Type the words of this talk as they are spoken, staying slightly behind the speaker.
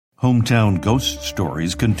Hometown Ghost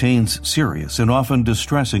Stories contains serious and often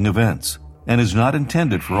distressing events and is not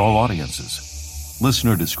intended for all audiences.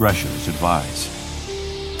 Listener discretion is advised.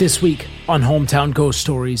 This week on Hometown Ghost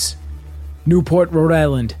Stories, Newport, Rhode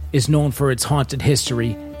Island is known for its haunted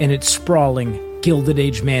history and its sprawling, Gilded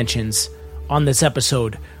Age mansions. On this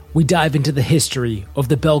episode, we dive into the history of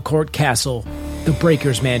the Belcourt Castle, the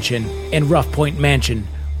Breakers Mansion, and Rough Point Mansion,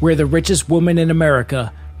 where the richest woman in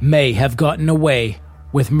America may have gotten away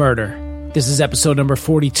with murder. This is episode number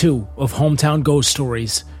 42 of Hometown Ghost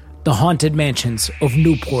Stories, the haunted mansions of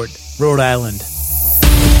Newport, Rhode Island.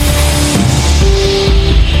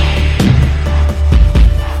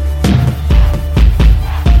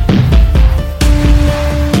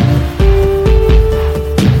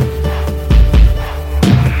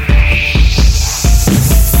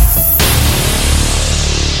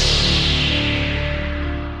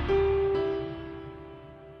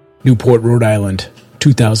 Newport, Rhode Island,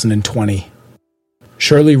 2020.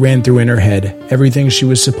 Shirley ran through in her head everything she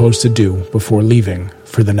was supposed to do before leaving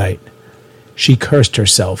for the night. She cursed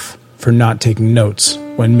herself for not taking notes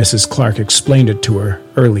when Mrs. Clark explained it to her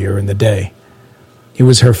earlier in the day. It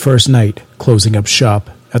was her first night closing up shop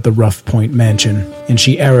at the Rough Point Mansion, and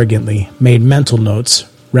she arrogantly made mental notes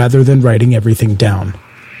rather than writing everything down.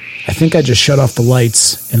 "I think I just shut off the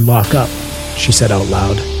lights and lock up," she said out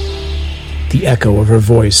loud. The echo of her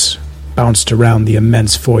voice bounced around the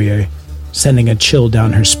immense foyer, sending a chill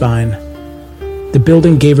down her spine. The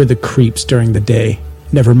building gave her the creeps during the day,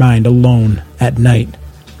 never mind alone at night.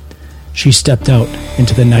 She stepped out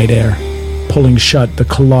into the night air, pulling shut the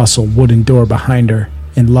colossal wooden door behind her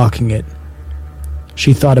and locking it.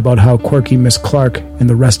 She thought about how quirky Miss Clark and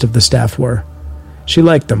the rest of the staff were. She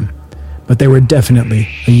liked them, but they were definitely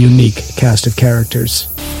a unique cast of characters.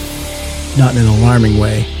 Not in an alarming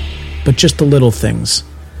way, but just the little things,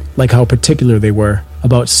 like how particular they were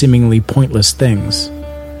about seemingly pointless things.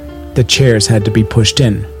 The chairs had to be pushed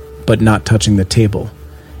in, but not touching the table.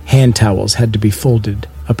 Hand towels had to be folded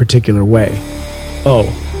a particular way. Oh,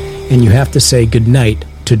 and you have to say goodnight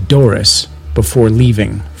to Doris before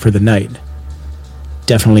leaving for the night.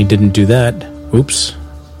 Definitely didn't do that. Oops,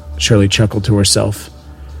 Shirley chuckled to herself.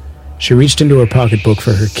 She reached into her pocketbook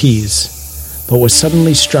for her keys, but was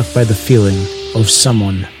suddenly struck by the feeling of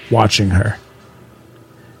someone watching her.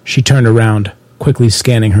 She turned around, quickly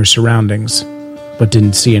scanning her surroundings, but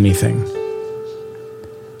didn't see anything.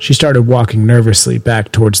 She started walking nervously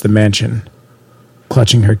back towards the mansion,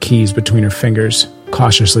 clutching her keys between her fingers,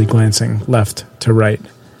 cautiously glancing left to right.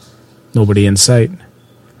 Nobody in sight.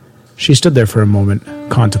 She stood there for a moment,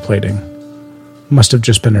 contemplating. Must have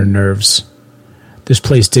just been her nerves. This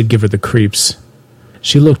place did give her the creeps.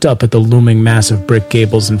 She looked up at the looming mass of brick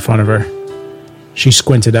gables in front of her. She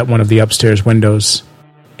squinted at one of the upstairs windows,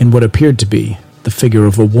 and what appeared to be the figure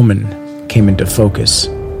of a woman came into focus.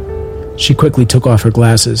 She quickly took off her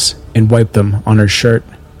glasses and wiped them on her shirt.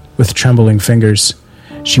 With trembling fingers,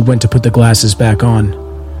 she went to put the glasses back on,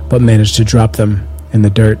 but managed to drop them in the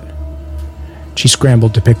dirt. She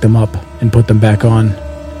scrambled to pick them up and put them back on,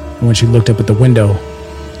 and when she looked up at the window,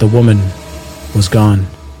 the woman was gone.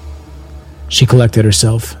 She collected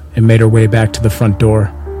herself and made her way back to the front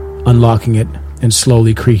door, unlocking it and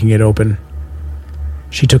slowly creaking it open.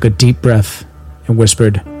 She took a deep breath and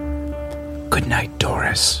whispered, "Good night,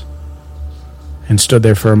 Doris," and stood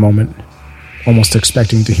there for a moment, almost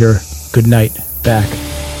expecting to hear "good night" back.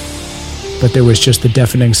 But there was just the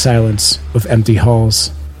deafening silence of empty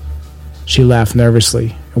halls. She laughed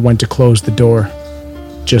nervously and went to close the door.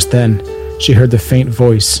 Just then, she heard the faint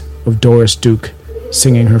voice of Doris Duke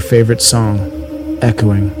singing her favorite song,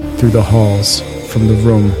 echoing through the halls from the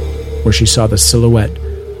room where she saw the silhouette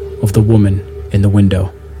of the woman in the window.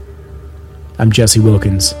 I'm Jesse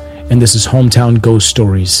Wilkins, and this is Hometown Ghost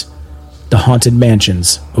Stories, the haunted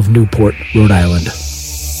mansions of Newport, Rhode Island.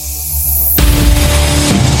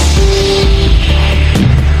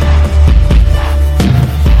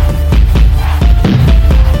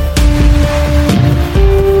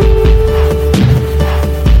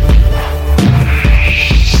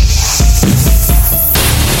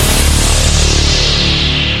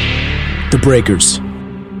 The Breakers.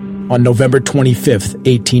 On November 25th,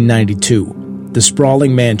 1892, the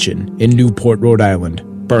sprawling mansion in Newport, Rhode Island,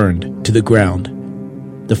 burned to the ground.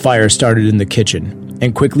 The fire started in the kitchen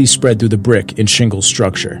and quickly spread through the brick and shingle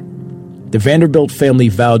structure. The Vanderbilt family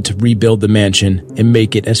vowed to rebuild the mansion and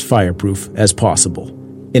make it as fireproof as possible.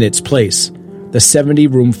 In its place, the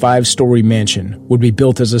 70-room, 5-story mansion would be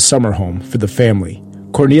built as a summer home for the family.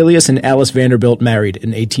 Cornelius and Alice Vanderbilt married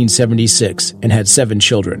in 1876 and had 7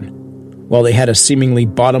 children. While they had a seemingly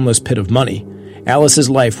bottomless pit of money, Alice's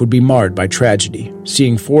life would be marred by tragedy,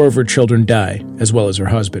 seeing 4 of her children die, as well as her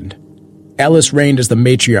husband. Alice reigned as the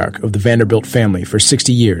matriarch of the Vanderbilt family for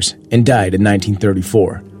 60 years and died in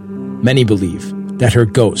 1934. Many believe that her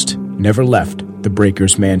ghost never left the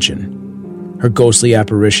Breakers' mansion. Her ghostly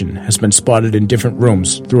apparition has been spotted in different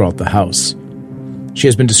rooms throughout the house. She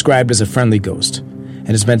has been described as a friendly ghost and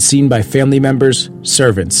has been seen by family members,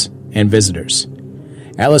 servants, and visitors.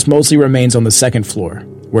 Alice mostly remains on the 2nd floor,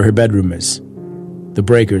 where her bedroom is. The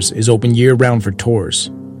Breakers is open year-round for tours,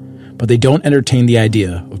 but they don't entertain the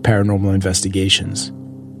idea of paranormal investigations.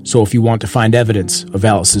 So if you want to find evidence of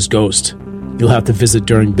Alice's ghost, you'll have to visit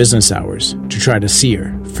during business hours to try to see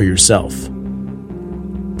her for yourself.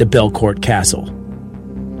 The Belcourt Castle.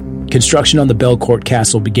 Construction on the Belcourt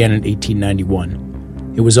Castle began in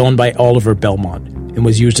 1891. It was owned by Oliver Belmont and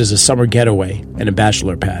was used as a summer getaway and a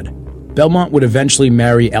bachelor pad. Belmont would eventually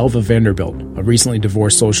marry Alva Vanderbilt, a recently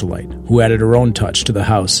divorced socialite, who added her own touch to the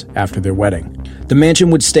house after their wedding. The mansion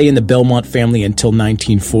would stay in the Belmont family until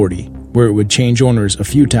 1940, where it would change owners a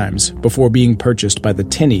few times before being purchased by the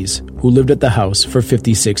Tinneys, who lived at the house for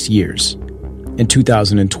 56 years. In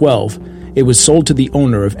 2012, it was sold to the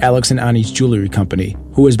owner of Alex and Ani's Jewelry Company,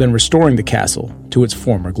 who has been restoring the castle to its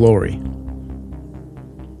former glory.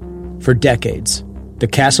 For decades, the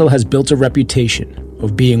castle has built a reputation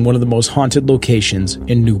of being one of the most haunted locations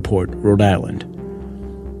in Newport, Rhode Island.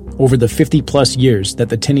 Over the 50-plus years that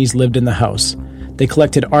the Tinneys lived in the house, they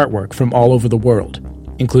collected artwork from all over the world,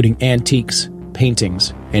 including antiques,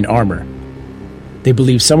 paintings, and armor. They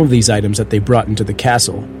believe some of these items that they brought into the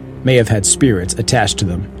castle may have had spirits attached to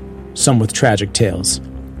them, some with tragic tales,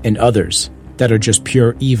 and others that are just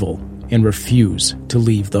pure evil and refuse to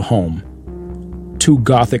leave the home. 2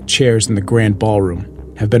 Gothic chairs in the grand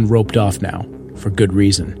ballroom have been roped off now, for good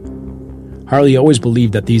reason. Harley always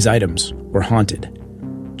believed that these items were haunted.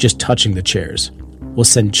 Just touching the chairs will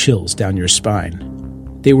send chills down your spine.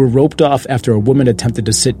 They were roped off after a woman attempted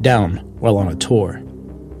to sit down while on a tour.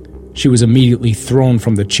 She was immediately thrown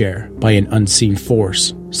from the chair by an unseen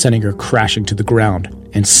force, sending her crashing to the ground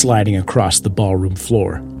and sliding across the ballroom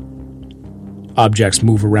floor. Objects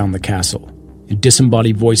move around the castle, and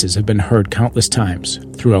disembodied voices have been heard countless times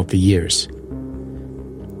throughout the years.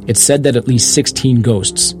 It's said that at least 16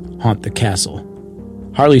 ghosts haunt the castle.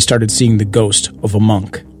 Harley started seeing the ghost of a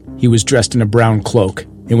monk. He was dressed in a brown cloak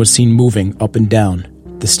and was seen moving up and down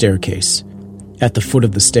the staircase. At the foot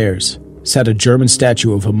of the stairs sat a German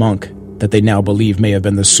statue of a monk that they now believe may have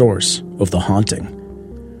been the source of the haunting.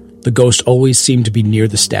 The ghost always seemed to be near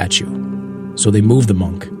the statue, so they moved the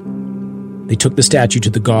monk. They took the statue to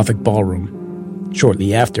the Gothic ballroom.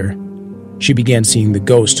 Shortly after, she began seeing the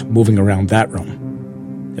ghost moving around that room.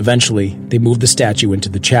 Eventually, they moved the statue into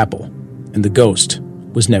the chapel, and the ghost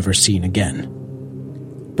was never seen again.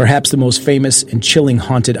 Perhaps the most famous and chilling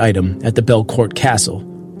haunted item at the Belcourt Castle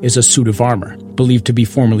is a suit of armor, believed to be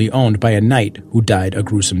formerly owned by a knight who died a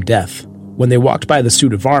gruesome death. When they walked by the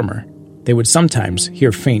suit of armor, they would sometimes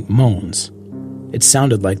hear faint moans. It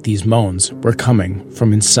sounded like these moans were coming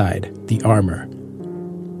from inside the armor.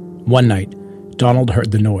 One night, Donald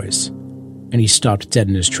heard the noise, and he stopped dead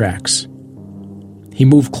in his tracks. He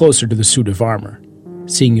moved closer to the suit of armor,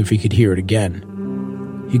 seeing if he could hear it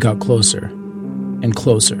again. He got closer and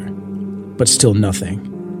closer, but still nothing.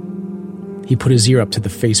 He put his ear up to the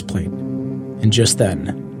faceplate, and just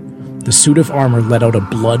then, the suit of armor let out a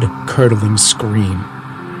blood-curdling scream,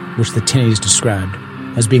 which the Tinneys described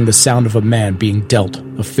as being the sound of a man being dealt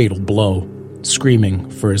a fatal blow, screaming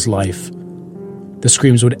for his life. The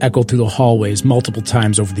screams would echo through the hallways multiple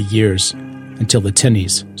times over the years, until the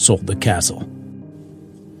Tinneys sold the castle.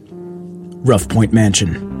 Rough Point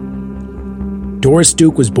Mansion. Doris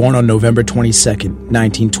Duke was born on November 22,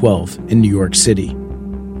 1912, in New York City.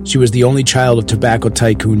 She was the only child of tobacco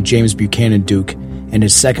tycoon James Buchanan Duke and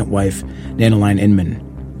his second wife, Nanaline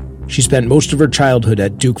Inman. She spent most of her childhood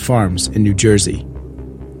at Duke Farms in New Jersey.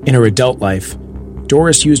 In her adult life,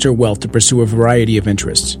 Doris used her wealth to pursue a variety of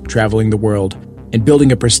interests, traveling the world, and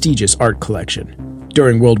building a prestigious art collection.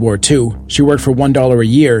 During World War II, she worked for $1 a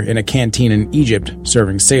year in a canteen in Egypt,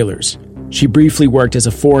 serving sailors. She briefly worked as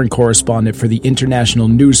a foreign correspondent for the International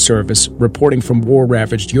News Service, reporting from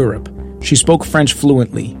war-ravaged Europe. She spoke French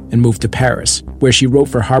fluently and moved to Paris, where she wrote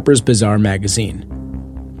for Harper's Bazaar magazine.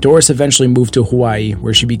 Doris eventually moved to Hawaii,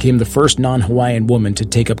 where she became the first non-Hawaiian woman to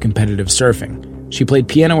take up competitive surfing. She played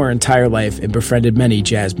piano her entire life and befriended many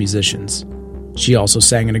jazz musicians. She also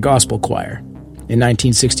sang in a gospel choir. In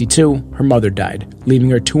 1962, her mother died, leaving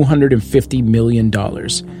her $250 million,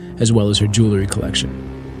 as well as her jewelry collection.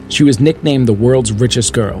 She was nicknamed the world's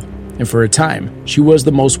richest girl, and for a time, she was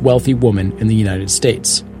the most wealthy woman in the United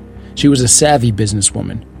States. She was a savvy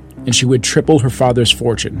businesswoman, and she would triple her father's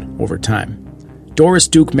fortune over time. Doris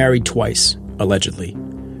Duke married twice, allegedly.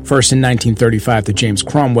 First in 1935 to James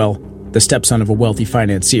Cromwell, the stepson of a wealthy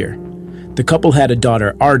financier. The couple had a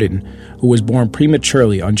daughter, Arden, who was born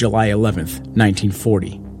prematurely on July 11th,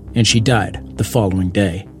 1940, and she died the following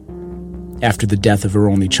day. After the death of her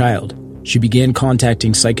only child, she began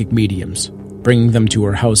contacting psychic mediums, bringing them to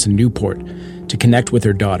her house in Newport to connect with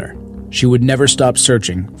her daughter. She would never stop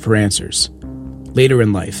searching for answers. Later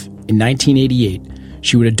in life, in 1988,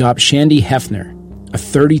 she would adopt Shandy Hefner, a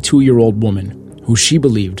 32-year-old woman who she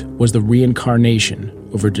believed was the reincarnation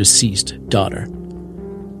of her deceased daughter.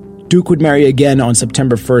 Duke would marry again on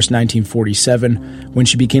September 1st, 1947, when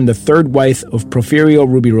she became the third wife of Porfirio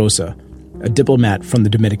Rubirosa, a diplomat from the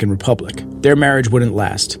Dominican Republic. Their marriage wouldn't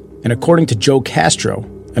last, and according to Joe Castro,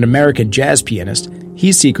 an American jazz pianist,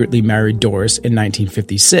 he secretly married Doris in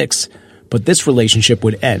 1956, but this relationship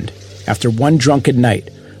would end after one drunken night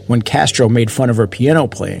when Castro made fun of her piano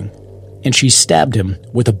playing, and she stabbed him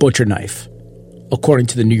with a butcher knife. According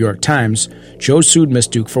to the New York Times, Joe sued Miss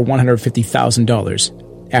Duke for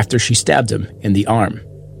 $150,000 after she stabbed him in the arm.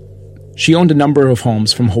 She owned a number of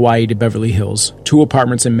homes from Hawaii to Beverly Hills, 2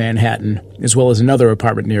 apartments in Manhattan, as well as another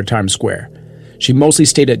apartment near Times Square. She mostly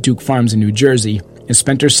stayed at Duke Farms in New Jersey and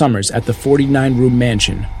spent her summers at the 49-room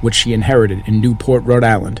mansion which she inherited in Newport, Rhode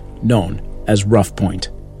Island, known as Rough Point.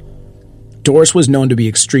 Doris was known to be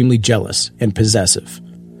extremely jealous and possessive.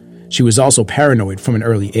 She was also paranoid from an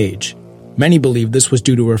early age. Many believe this was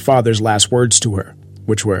due to her father's last words to her,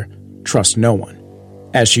 which were, "Trust no one."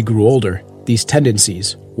 As she grew older, these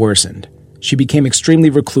tendencies worsened. She became extremely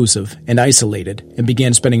reclusive and isolated and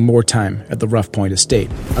began spending more time at the Rough Point estate,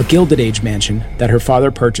 a Gilded Age mansion that her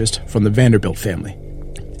father purchased from the Vanderbilt family.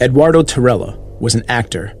 Eduardo Torella was an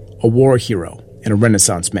actor, a war hero, and a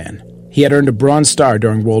Renaissance man. He had earned a Bronze Star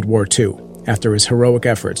during World War II after his heroic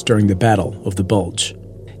efforts during the Battle of the Bulge.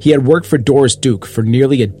 He had worked for Doris Duke for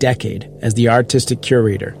nearly a decade as the artistic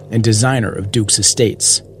curator and designer of Duke's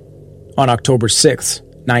estates. On October 6,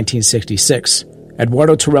 1966,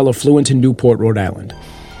 Eduardo Torella flew into Newport, Rhode Island.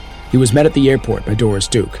 He was met at the airport by Doris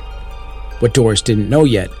Duke. What Doris didn't know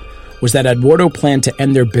yet was that Eduardo planned to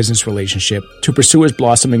end their business relationship to pursue his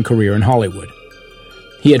blossoming career in Hollywood.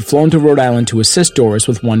 He had flown to Rhode Island to assist Doris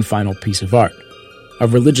with one final piece of art, a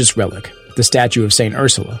religious relic, the statue of St.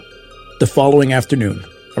 Ursula. The following afternoon,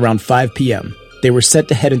 around 5 p.m., they were set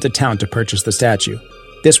to head into town to purchase the statue.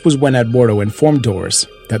 This was when Eduardo informed Doris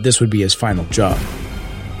that this would be his final job.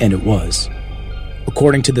 And it was.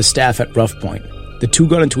 According to the staff at Rough Point, the two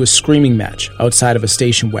got into a screaming match outside of a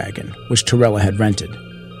station wagon, which Torella had rented.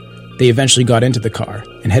 They eventually got into the car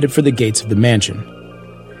and headed for the gates of the mansion.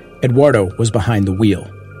 Eduardo was behind the wheel.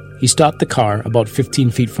 He stopped the car about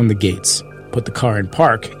 15 feet from the gates, put the car in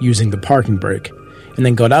park using the parking brake, and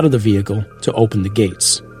then got out of the vehicle to open the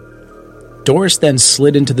gates. Doris then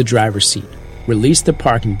slid into the driver's seat, released the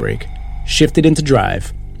parking brake, shifted into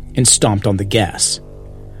drive, and stomped on the gas.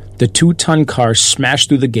 The 2-ton car smashed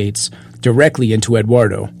through the gates directly into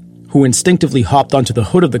Eduardo, who instinctively hopped onto the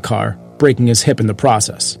hood of the car, breaking his hip in the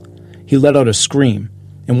process. He let out a scream,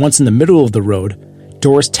 and once in the middle of the road,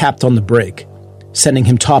 Doris tapped on the brake, sending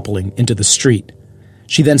him toppling into the street.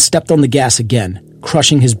 She then stepped on the gas again,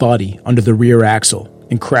 crushing his body under the rear axle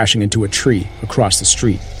and crashing into a tree across the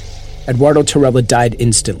street. Eduardo Torella died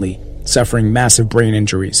instantly, suffering massive brain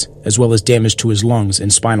injuries, as well as damage to his lungs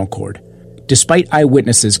and spinal cord. Despite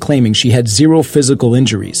eyewitnesses claiming she had 0 physical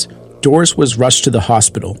injuries, Doris was rushed to the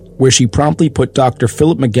hospital, where she promptly put Dr.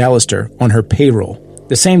 Philip McAllister on her payroll,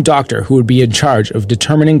 the same doctor who would be in charge of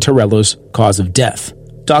determining Torella's cause of death.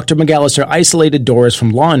 Dr. McAllister isolated Doris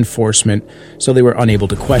from law enforcement, so they were unable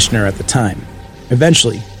to question her at the time.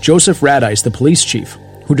 Eventually, Joseph Radice, the police chief,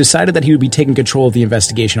 who decided that he would be taking control of the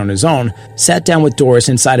investigation on his own, sat down with Doris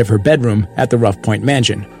inside of her bedroom at the Rough Point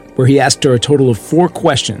mansion, where he asked her a total of 4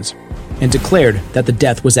 questions and declared that the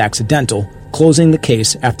death was accidental, closing the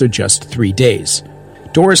case after just 3 days.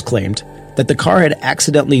 Doris claimed that the car had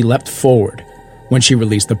accidentally leapt forward when she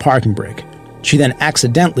released the parking brake. She then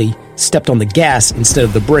accidentally stepped on the gas instead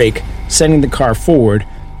of the brake, sending the car forward,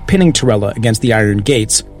 pinning Torella against the iron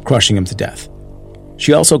gates, crushing him to death.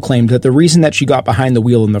 She also claimed that the reason that she got behind the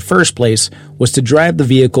wheel in the first place was to drive the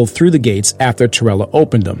vehicle through the gates after Torella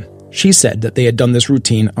opened them. She said that they had done this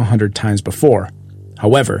routine 100 times before.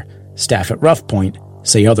 However, staff at Rough Point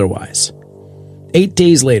say otherwise. 8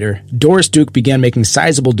 days later, Doris Duke began making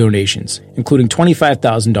sizable donations, including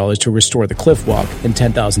 $25,000 to restore the cliff walk and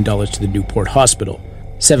 $10,000 to the Newport Hospital.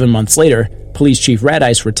 7 months later, Police Chief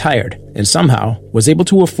Radice retired and somehow was able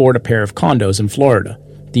to afford a pair of condos in Florida,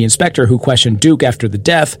 The inspector who questioned Duke after the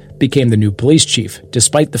death became the new police chief,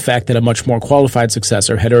 despite the fact that a much more qualified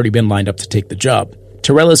successor had already been lined up to take the job.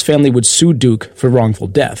 Torella's family would sue Duke for wrongful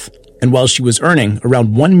death, and while she was earning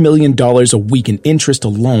around $1 million a week in interest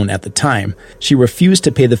alone at the time, she refused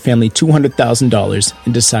to pay the family $200,000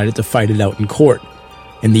 and decided to fight it out in court.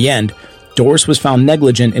 In the end, Doris was found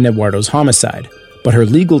negligent in Eduardo's homicide, but her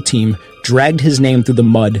legal team dragged his name through the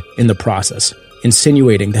mud in the process,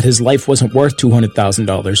 insinuating that his life wasn't worth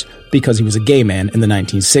 $200,000 because he was a gay man in the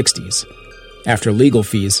 1960s. After legal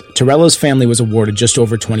fees, Torella's family was awarded just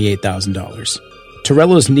over $28,000.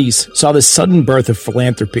 Torella's niece saw this sudden birth of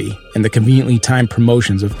philanthropy and the conveniently timed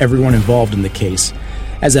promotions of everyone involved in the case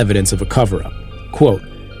as evidence of a cover-up. Quote,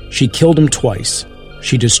 "She killed him twice.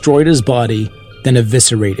 She destroyed his body, then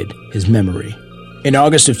eviscerated his memory." In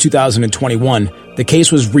August of 2021, the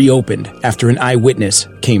case was reopened after an eyewitness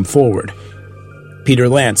came forward. Peter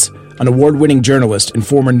Lance, an award-winning journalist and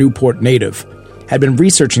former Newport native, had been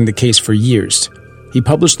researching the case for years. He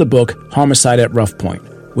published the book Homicide at Rough Point,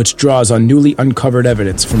 which draws on newly uncovered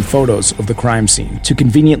evidence from photos of the crime scene to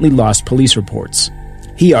conveniently lost police reports.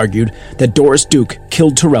 He argued that Doris Duke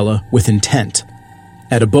killed Torella with intent.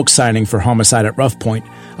 At a book signing for Homicide at Rough Point,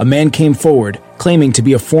 a man came forward claiming to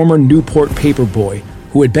be a former Newport paperboy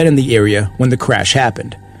who had been in the area when the crash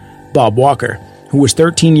happened. Bob Walker, who was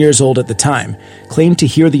 13 years old at the time, claimed to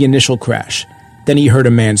hear the initial crash. Then he heard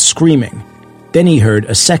a man screaming. Then he heard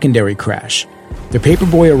a secondary crash. The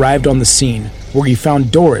paperboy arrived on the scene, where he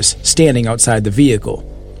found Doris standing outside the vehicle.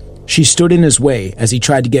 She stood in his way as he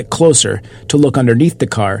tried to get closer to look underneath the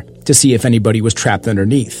car to see if anybody was trapped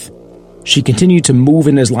underneath. She continued to move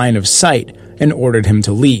in his line of sight and ordered him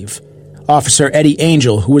to leave. Officer Eddie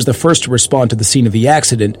Angel, who was the first to respond to the scene of the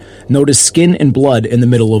accident, noticed skin and blood in the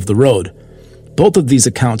middle of the road. Both of these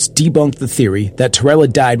accounts debunked the theory that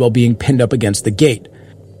Torella died while being pinned up against the gate.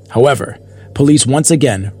 However, police once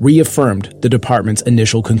again reaffirmed the department's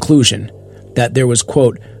initial conclusion that there was,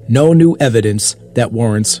 quote, "no new evidence that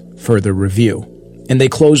warrants further review," and they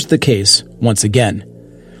closed the case once again.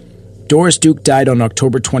 Doris Duke died on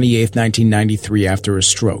October 28, 1993 after a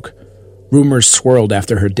stroke. Rumors swirled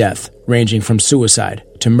after her death, ranging from suicide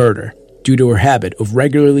to murder, due to her habit of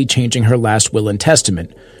regularly changing her last will and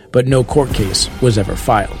testament, but no court case was ever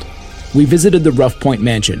filed. We visited the Rough Point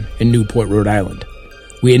Mansion in Newport, Rhode Island.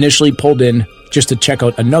 We initially pulled in just to check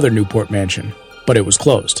out another Newport mansion, but it was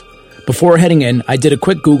closed. Before heading in, I did a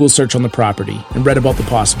quick Google search on the property and read about the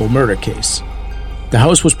possible murder case. The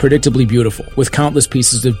house was predictably beautiful, with countless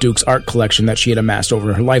pieces of Duke's art collection that she had amassed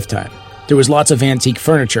over her lifetime. There was lots of antique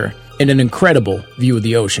furniture and an incredible view of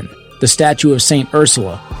the ocean. The statue of St.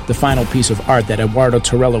 Ursula, the final piece of art that Eduardo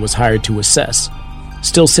Torella was hired to assess,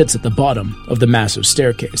 still sits at the bottom of the massive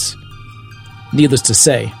staircase. Needless to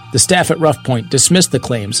say, the staff at Rough Point dismissed the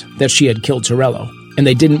claims that she had killed Torello, and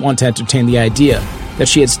they didn't want to entertain the idea that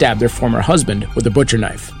she had stabbed their former husband with a butcher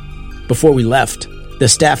knife. Before we left, the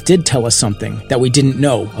staff did tell us something that we didn't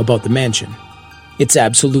know about the mansion. It's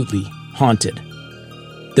absolutely haunted.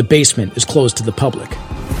 The basement is closed to the public,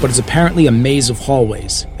 but it's apparently a maze of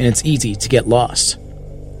hallways, and it's easy to get lost.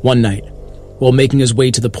 One night, while making his way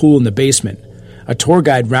to the pool in the basement, a tour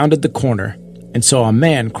guide rounded the corner and saw a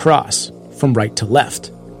man cross from right to left.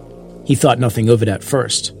 He thought nothing of it at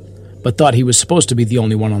first, but thought he was supposed to be the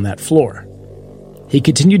only one on that floor. He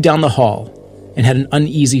continued down the hall and had an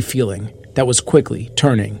uneasy feeling that was quickly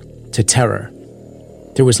turning to terror.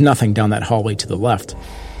 There was nothing down that hallway to the left.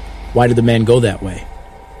 Why did the man go that way?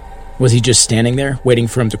 Was he just standing there, waiting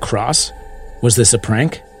for him to cross? Was this a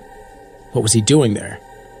prank? What was he doing there?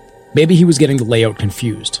 Maybe he was getting the layout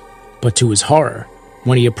confused, but to his horror,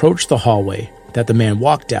 when he approached the hallway that the man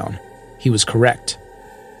walked down, he was correct.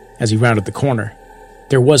 As he rounded the corner,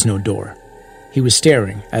 there was no door. He was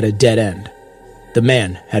staring at a dead end. The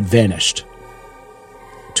man had vanished.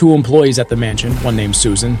 Two employees at the mansion, one named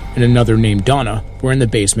Susan and another named Donna, were in the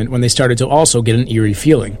basement when they started to also get an eerie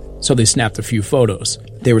feeling, so they snapped a few photos.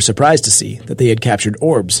 They were surprised to see that they had captured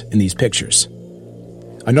orbs in these pictures.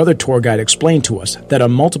 Another tour guide explained to us that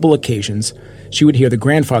on multiple occasions, she would hear the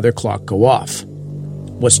grandfather clock go off.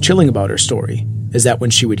 What's chilling about her story is that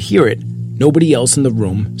when she would hear it, nobody else in the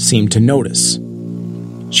room seemed to notice.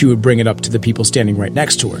 She would bring it up to the people standing right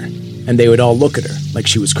next to her, and they would all look at her like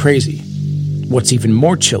she was crazy. What's even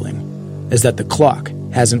more chilling is that the clock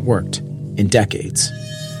hasn't worked in decades.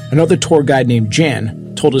 Another tour guide named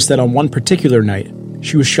Jan told us that on one particular night,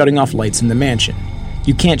 she was shutting off lights in the mansion.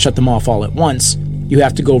 You can't shut them off all at once, you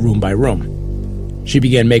have to go room by room. She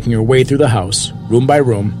began making her way through the house, room by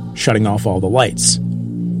room, shutting off all the lights.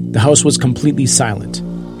 The house was completely silent,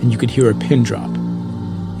 and you could hear a pin drop.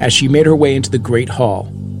 As she made her way into the great hall,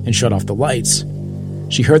 and shut off the lights,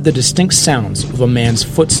 she heard the distinct sounds of a man's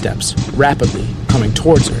footsteps rapidly coming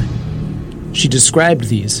towards her. She described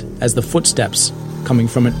these as the footsteps coming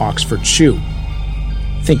from an Oxford shoe.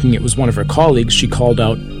 Thinking it was one of her colleagues, she called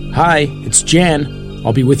out, "Hi, it's Jan.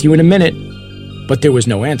 I'll be with you in a minute." But there was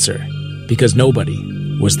no answer, because nobody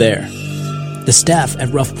was there. The staff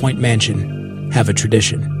at Rough Point Mansion have a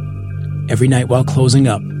tradition. Every night while closing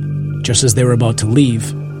up, just as they were about to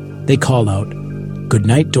leave, they call out, "Good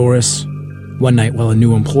night, Doris." One night while a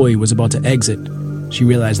new employee was about to exit, she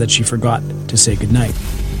realized that she forgot to say goodnight.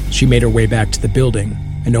 She made her way back to the building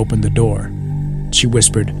and opened the door. She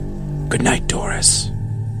whispered, "Good night, Doris."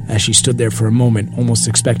 As she stood there for a moment, almost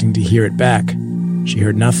expecting to hear it back, she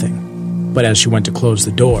heard nothing. But as she went to close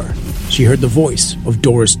the door, she heard the voice of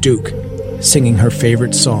Doris Duke singing her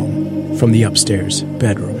favorite song from the upstairs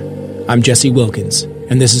bedroom. I'm Jesse Wilkins,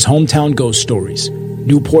 and this is Hometown Ghost Stories,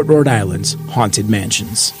 Newport, Rhode Island's Haunted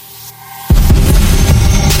Mansions.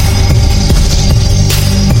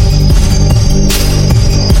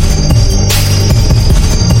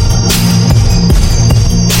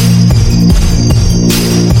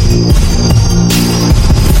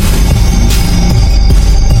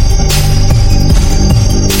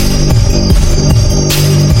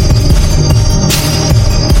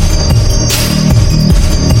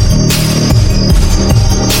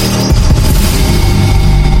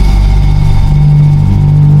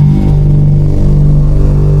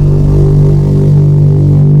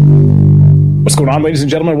 What's going on, ladies and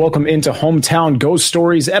gentlemen? Welcome into Hometown Ghost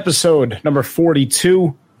Stories, episode number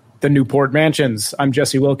 42, the Newport Mansions. I'm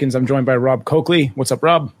Jesse Wilkins. I'm joined by Rob Coakley. What's up,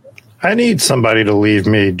 Rob? I need somebody to leave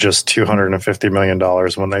me just $250 million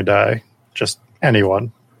when they die. Just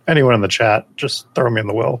anyone. Anyone in the chat, just throw me in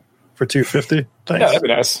the will for $250. Thanks. Yeah, that'd be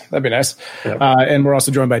nice. That'd be nice. Yep. And we're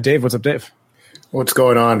also joined by Dave. What's up, Dave? What's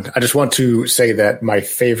going on? I just want to say that my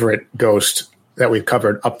favorite ghost that we've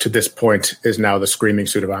covered up to this point is now the Screaming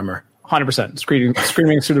Suit of Armor. 100%.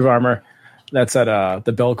 Screaming Suit of Armor. That's at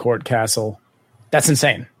the Belcourt Castle. That's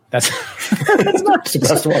insane. That's not the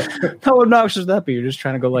best one. How obnoxious would that be? You're just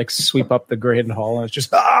trying to go like sweep up the Great Hall, and it's just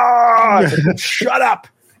shut up.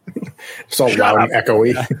 It's all loud and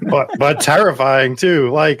echoey, but terrifying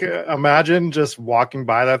too. Like, imagine just walking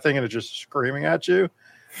by that thing and it's just screaming at you.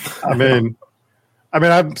 I mean,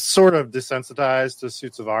 I'm sort of desensitized to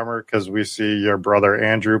suits of armor because we see your brother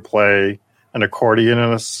Andrew play an accordion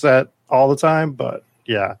in a set all the time, but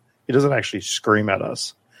yeah, he doesn't actually scream at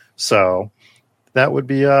us. So that would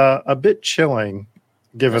be a bit chilling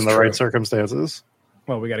given the right circumstances.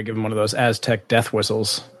 Well, we got to give him one of those Aztec death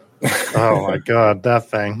whistles. Oh my God, that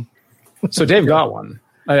thing. So Dave got one.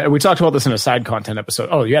 We talked about this in a side content episode.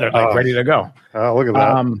 Oh, you had it ready to go. Oh, look at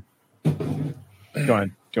that. Do you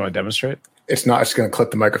want to demonstrate? It's not. It's going to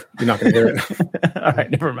clip the microphone. You're not going to hear it. All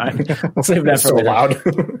right, never mind. We'll save that for so later.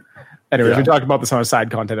 Loud. Anyways, we talked about this on a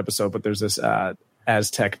side content episode, but there's this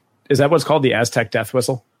Aztec. Is that what's called the Aztec death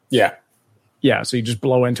whistle? Yeah. Yeah. So you just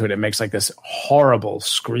blow into it. It makes like this horrible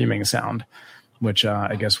screaming sound, which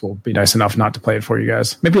I guess will be nice enough not to play it for you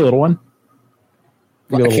guys. Maybe a little one.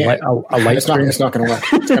 Maybe a light it's not going to work.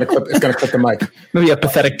 It's going to clip the mic. Maybe a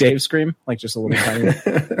pathetic Dave scream, like just a little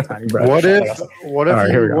tiny breath. What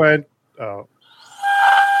if you went? Oh.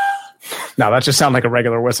 No, that just sounded like a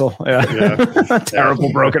regular whistle. Yeah.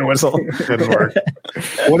 Terrible broken whistle. Didn't work.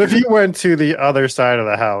 What if you went to the other side of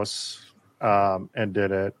the house and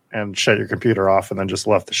did it and shut your computer off and then just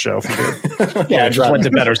left the show for good? Yeah, just went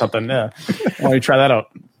to bed or something. Yeah. Why don't you try that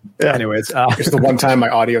out? Yeah. Anyways. It's the one time my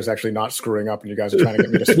audio is actually not screwing up and you guys are trying to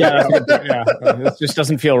get me to It just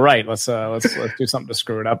doesn't feel right. Let's do something to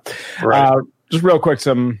screw it up. Right. Just real quick,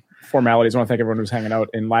 some formalities. I want to thank everyone who's hanging out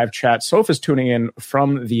in live chat. Soph is tuning in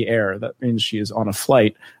from the air. That means she is on a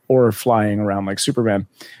flight or flying around like Superman,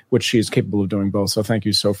 which she is capable of doing both. So thank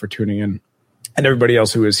you, Soph, for tuning in. And everybody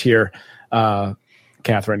else who is here,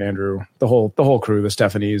 Catherine, Andrew, the whole crew, the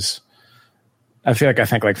Stephanies. I feel like I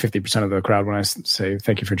thank like 50% of the crowd when I say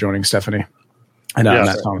thank you for joining, Stephanie. And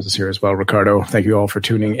Matt Thomas is here as well. Ricardo, thank you all for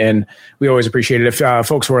tuning in. We always appreciate it. If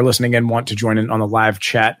folks who are listening in want to join in on the live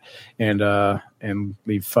chat and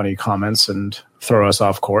leave funny comments and throw us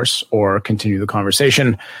off course or continue the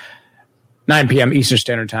conversation, 9 p.m. Eastern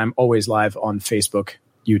Standard Time, always live on Facebook,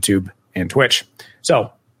 YouTube, and Twitch.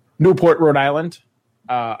 So, Newport, Rhode Island.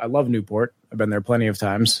 I love Newport. I've been there plenty of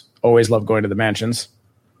times. Always love going to the mansions.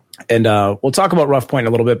 And we'll talk about Rough Point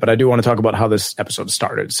a little bit, but I do want to talk about how this episode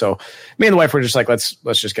started. So me and the wife were just like, let's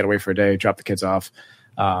just get away for a day, drop the kids off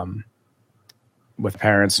with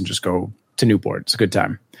parents and just go to Newport. It's a good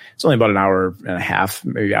time. It's only about an hour and a half,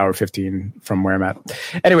 maybe hour 15 from where I'm at.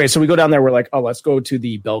 Anyway, so we go down there. We're like, oh, let's go to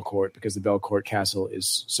the Belcourt, because the Belcourt Castle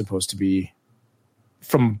is supposed to be,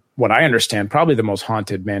 from what I understand, probably the most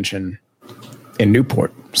haunted mansion in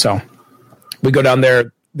Newport. So we go down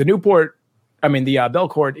there. The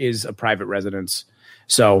Belcourt is a private residence.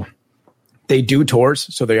 So they do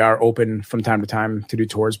tours. So they are open from time to time to do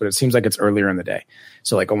tours, but it seems like it's earlier in the day.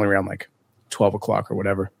 So like only around like 12 o'clock or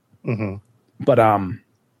whatever. Mm-hmm. But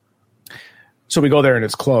so we go there and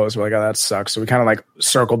it's closed. We're like, oh, that sucks. So we kind of like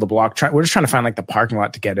circled the block. We're just trying to find like the parking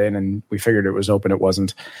lot to get in, and we figured it was open. It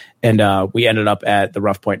wasn't. And we ended up at the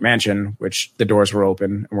Rough Point Mansion, which the doors were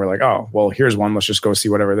open. And we're like, oh, well, here's one. Let's just go see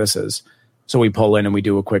whatever this is. So we pull in and we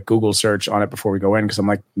do a quick Google search on it before we go in, because I'm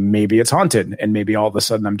like, maybe it's haunted. And maybe all of a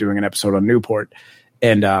sudden I'm doing an episode on Newport.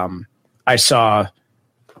 And I saw,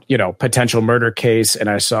 potential murder case, and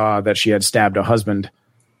I saw that she had stabbed a husband.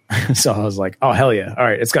 So I was like, oh, hell yeah. All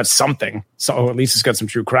right, it's got something. So at least it's got some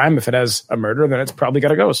true crime. If it has a murder, then it's probably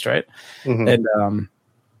got a ghost, right? Mm-hmm. And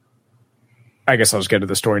I guess I'll just get to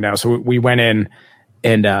the story now. So we went in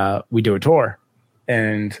and we do a tour.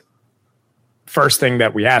 And first thing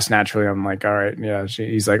that we asked, naturally, I'm like, all right, yeah.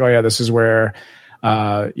 He's like, oh, yeah, this is where,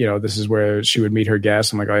 this is where she would meet her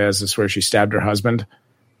guests. I'm like, oh, yeah, is this where she stabbed her husband?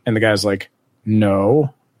 And the guy's like,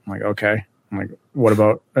 no. I'm like, okay. I'm like, what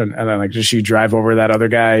about, and then like, did she drive over that other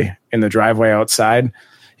guy in the driveway outside?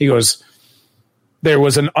 He goes, there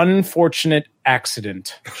was an unfortunate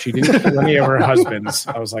accident. She didn't kill any of her husbands.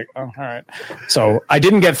 I was like, oh, all right. So I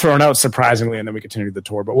didn't get thrown out, surprisingly, and then we continued the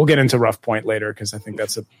tour. But we'll get into Rough Point later, because I think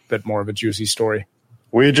that's a bit more of a juicy story.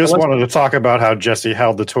 We just wanted to talk about how Jesse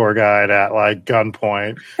held the tour guide at like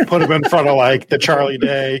gunpoint, put him in front of like the Charlie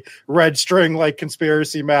Day red string like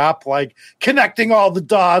conspiracy map, like connecting all the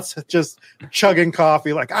dots, just chugging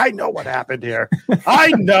coffee. Like, I know what happened here.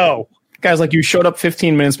 I know. Guys, like, you showed up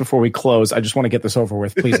 15 minutes before we close. I just want to get this over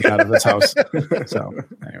with. Please get out of this house. So,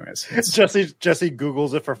 anyways. Jesse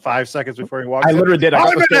Googles it for 5 seconds before he walks in. I literally did.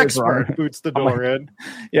 I'm an expert. Boots the door in.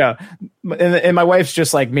 Yeah. And my wife's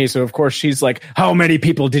just like me. So, of course, she's like, how many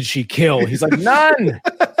people did she kill? He's like, none.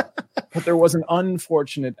 But there was an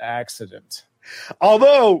unfortunate accident.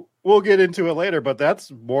 Although, we'll get into it later, but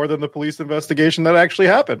that's more than the police investigation that actually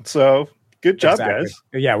happened. So... good job, guys.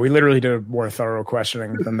 Yeah, we literally did more thorough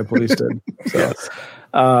questioning than the police did. So,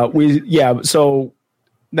 So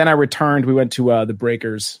then I returned. We went to the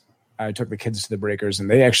Breakers. I took the kids to the Breakers, and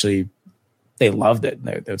they loved it.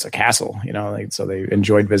 It's a castle, so they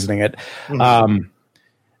enjoyed visiting it. Mm-hmm.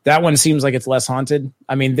 That one seems like it's less haunted.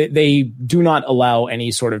 I mean, they do not allow any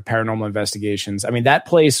sort of paranormal investigations. I mean, that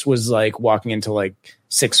place was like walking into like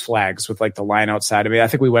Six Flags with like the line outside. I mean, I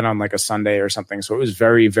think we went on like a Sunday or something. So it was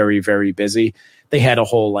very, very, very busy. They had a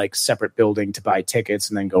whole like separate building to buy tickets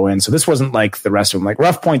and then go in. So this wasn't like the rest of them. Like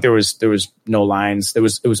Rough Point, there was no lines. It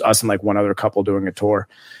was us and like one other couple doing a tour.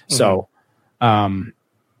 Mm-hmm. So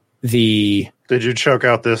did you choke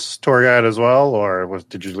out this tour guide as well, or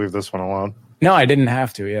did you leave this one alone? No, I didn't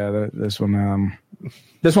have to. Yeah, this one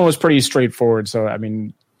was pretty straightforward. So, I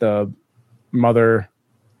mean, the mother,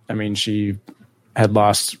 she had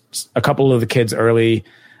lost a couple of the kids early.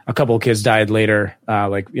 A couple of kids died later,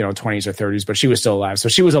 20s or 30s, but she was still alive. So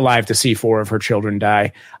she was alive to see 4 of her children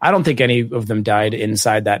die. I don't think any of them died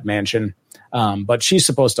inside that mansion, but she's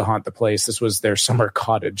supposed to haunt the place. This was their summer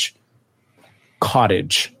cottage.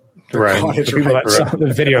 Right.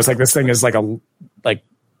 The videos, like, this thing is like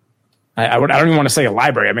I don't even want to say a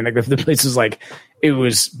library. I mean, like the place is like, it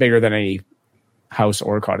was bigger than any house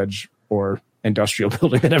or cottage or industrial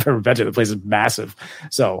building that I've ever been to. The place is massive.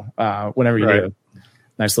 So whenever you get a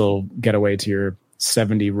nice little getaway to your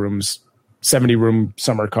 70 room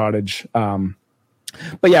summer cottage.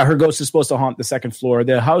 But yeah, her ghost is supposed to haunt the second floor.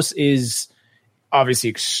 The house is obviously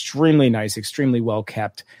extremely nice, extremely well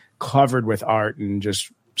kept, covered with art and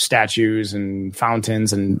just statues and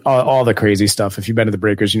fountains and all the crazy stuff. If you've been to the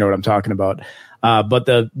Breakers, you know what I'm talking about. But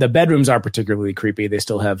the bedrooms are particularly creepy. They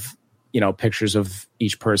still have, pictures of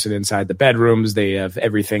each person inside the bedrooms. They have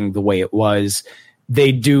everything the way it was.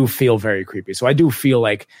 They do feel very creepy. So I do feel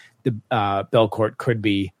like the Belcourt could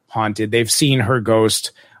be haunted. They've seen her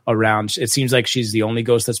ghost around. It seems like she's the only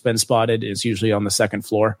ghost that's been spotted. It's usually on the second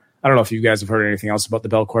floor. I don't know if you guys have heard anything else about the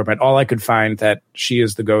Belcourt, but all I could find that she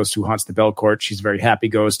is the ghost who haunts the Belcourt. She's a very happy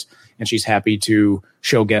ghost, and she's happy to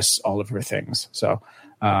show guests all of her things. So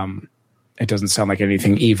it doesn't sound like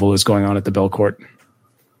anything evil is going on at the Belcourt.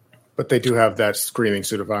 But they do have that screaming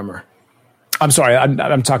suit of armor. I'm sorry,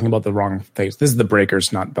 I'm talking about the wrong face. This is the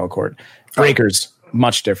Breakers, not Belcourt. Breakers.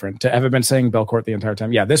 much different. Have I been saying Belcourt the entire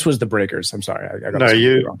time? Yeah, this was the Breakers. I'm sorry. I got no,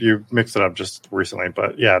 you mixed it up just recently,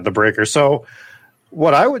 but yeah, the Breakers. So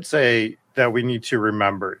what I would say that we need to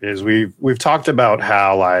remember is we've talked about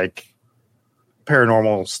how like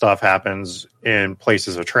paranormal stuff happens in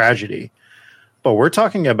places of tragedy, but we're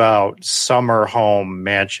talking about summer home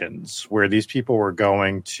mansions where these people were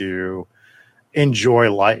going to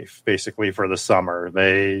enjoy life basically for the summer.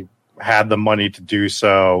 They had the money to do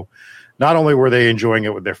so. Not only were they enjoying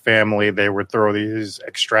it with their family, they would throw these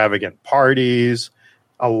extravagant parties.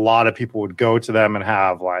 A lot of people would go to them and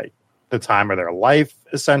have like the time of their life,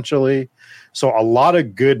 essentially. So a lot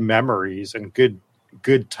of good memories and good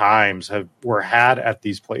times were had at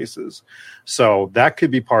these places. So that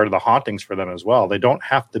could be part of the hauntings for them as well. They don't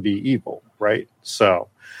have to be evil, right? So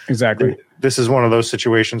exactly. This is one of those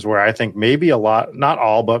situations where I think maybe a lot, not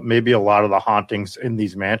all, but maybe a lot of the hauntings in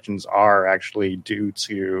these mansions are actually due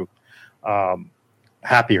to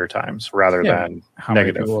happier times rather than how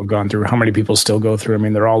negative. Many people have gone through, how many people still go through. I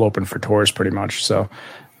mean, they're all open for tours pretty much. So,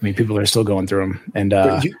 I mean, people are still going through them. And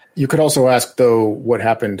you could also ask, though, what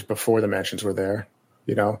happened before the mansions were there,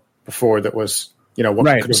 before that was, what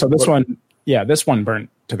right. So this one burnt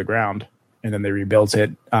to the ground and then they rebuilt it.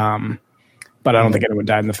 But I don't think anyone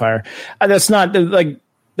died in the fire. That's not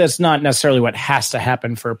necessarily what has to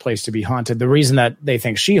happen for a place to be haunted. The reason that they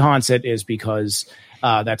think she haunts it is because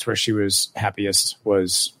that's where she was happiest,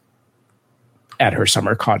 was at her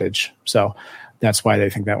summer cottage. So that's why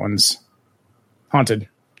they think that one's haunted.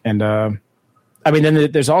 And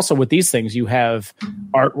then there's also, with these things, you have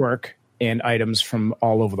artwork and items from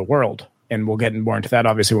all over the world. And we'll get more into that,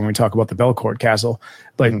 obviously, when we talk about the Belcourt Castle.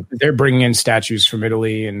 But they're bringing in statues from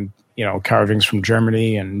Italy and, carvings from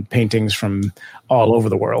Germany and paintings from all over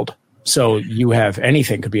the world. So you have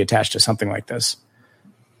anything could be attached to something like this.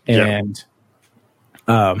 And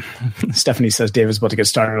Stephanie says David's about to get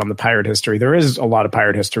started on the pirate history. There is a lot of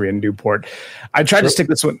pirate history in Newport. I tried to stick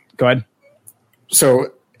this one. Go ahead.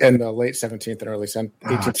 So in the late 17th and early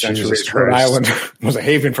 18th century, Rhode Island was a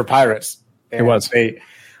haven for pirates. It was.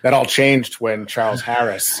 That all changed when Charles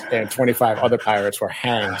Harris and 25 other pirates were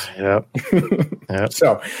hanged. Yep.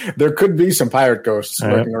 So there could be some pirate ghosts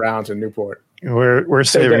lurking around in Newport. We're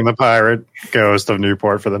saving the pirate ghost of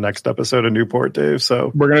Newport for the next episode of Newport, Dave.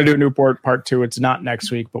 So we're going to do Newport part 2. It's not next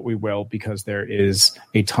week, but we will, because there is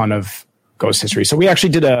a ton of ghost history. So we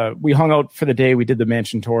actually we hung out for the day. We did the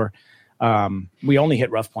mansion tour. We only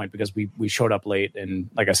hit Rough Point because we showed up late,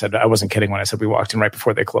 and like I said, I wasn't kidding when I said we walked in right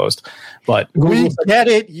before they closed. But we get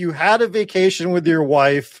it. You had a vacation with your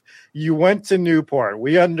wife. You went to Newport.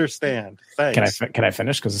 We understand. Thanks. Can I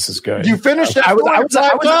finish? Because this is good. You finished it 5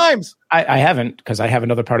 times. I haven't, because I have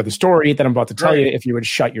another part of the story that I'm about to tell you. If you would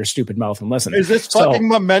shut your stupid mouth and listen. Is this fucking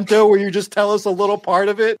Memento where you just tell us a little part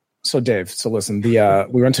of it? So Dave, listen.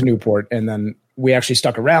 We went to Newport, and then we actually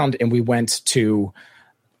stuck around, and we went to.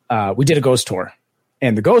 We did a ghost tour,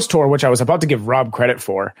 and the ghost tour, which I was about to give Rob credit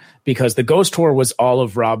for, because the ghost tour was all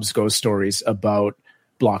of Rob's ghost stories about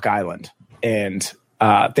Block Island. And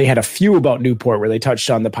they had a few about Newport where they touched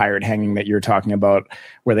on the pirate hanging that you're talking about,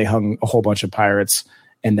 where they hung a whole bunch of pirates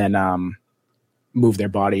and then moved their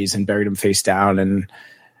bodies and buried them face down and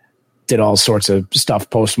did all sorts of stuff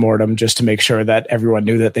post-mortem just to make sure that everyone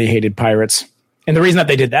knew that they hated pirates. And the reason that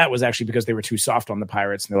they did that was actually because they were too soft on the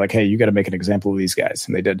pirates. And they're like, hey, you got to make an example of these guys.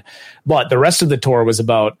 And they did. But the rest of the tour was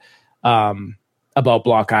about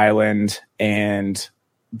Block Island and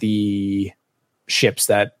the ships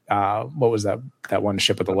that, what was that one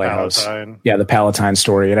ship at the lighthouse? Palatine. Yeah, the Palatine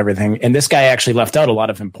story and everything. And this guy actually left out a lot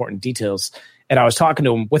of important details. And I was talking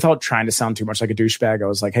to him without trying to sound too much like a douchebag. I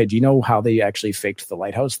was like, hey, do you know how they actually faked the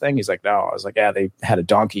lighthouse thing? He's like, no. I was like, yeah, they had a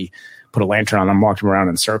donkey, put a lantern on them, walked him around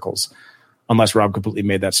in circles. Unless Rob completely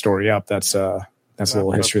made that story up. That's a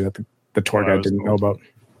little history that the tour guide didn't know about.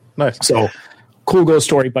 Nice. So cool ghost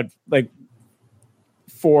story. But like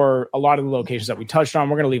for a lot of the locations that we touched on,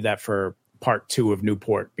 we're going to leave that for part 2 of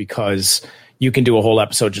Newport, because you can do a whole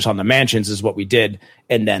episode just on the mansions is what we did.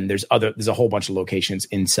 And then there's a whole bunch of locations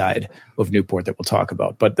inside of Newport that we'll talk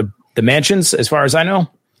about. But the mansions, as far as I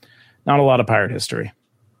know, not a lot of pirate history.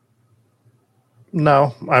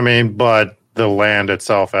 No, I mean, but the land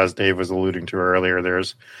itself, as Dave was alluding to earlier,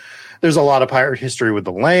 there's a lot of pirate history with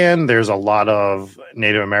the land. There's a lot of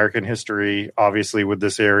Native American history, obviously, with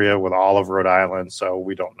this area, with all of Rhode Island. So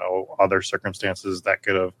we don't know other circumstances that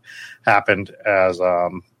could have happened, as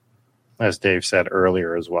Dave said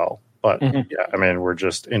earlier as well. But yeah, I mean, we're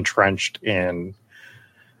just entrenched in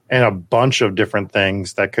a bunch of different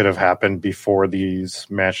things that could have happened before these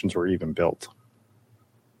mansions were even built.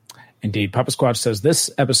 Indeed. Papa Squatch says this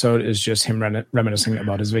episode is just him reminiscing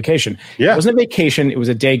about his vacation. Yeah. It wasn't a vacation. It was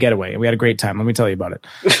a day getaway. And we had a great time. Let me tell you about it.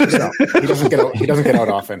 So, he doesn't get out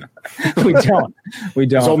often. We don't.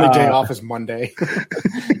 His only day off is Monday.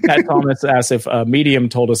 Pat Thomas asks if Medium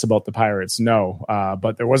told us about the pirates. No,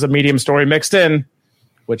 but there was a Medium story mixed in,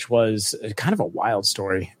 which was kind of a wild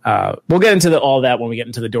story. We'll get into all that when we get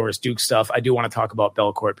into the Doris Duke stuff. I do want to talk about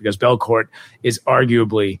Belcourt because Belcourt is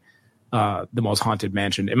arguably the most haunted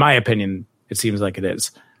mansion. In my opinion, it seems like it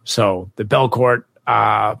is. So the Belcourt,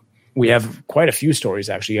 we have quite a few stories,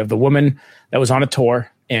 actually. You have the woman that was on a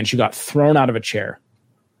tour and she got thrown out of a chair,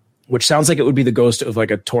 which sounds like it would be the ghost of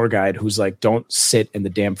like a tour guide who's like, don't sit in the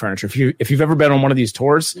damn furniture. If you've ever been on one of these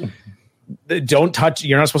tours, don't touch,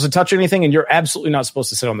 you're not supposed to touch anything, and you're absolutely not supposed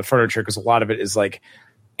to sit on the furniture because a lot of it is like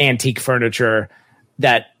antique furniture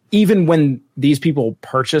that even when these people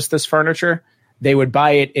purchased this furniture, they would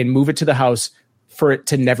buy it and move it to the house for it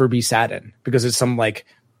to never be sat in because it's some like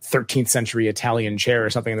 13th century Italian chair or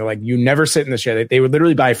something. And they're like, you never sit in this chair. They would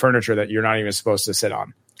literally buy furniture that you're not even supposed to sit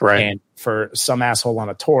on. Right. And for some asshole on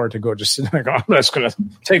a tour to go just sit there and go, I'm just going to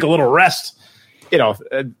take a little rest. You know,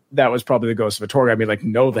 that was probably the ghost of a tour guide. I'd be like,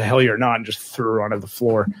 no, the hell you're not. And just threw her onto the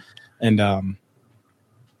floor. And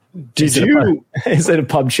Did you? Is it a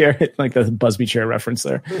pub chair? Like the Busby chair reference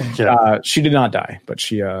there. Yeah. She did not die, but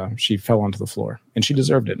she fell onto the floor, and she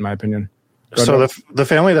deserved it, in my opinion. So the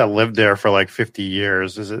family that lived there for like 50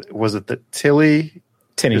 years, was it the Tinneys?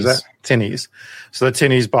 Tinneys. So the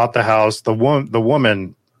Tinneys bought the house. The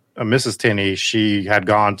woman, Mrs. Tinney, she had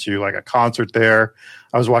gone to like a concert there.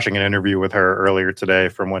 I was watching an interview with her earlier today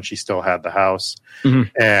from when she still had the house,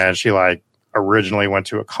 and she like originally went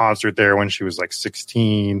to a concert there when she was like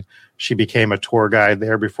 16. She became a tour guide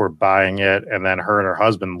there before buying it. And then her and her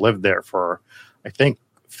husband lived there for, I think,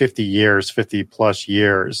 50 plus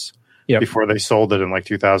years before they sold it in like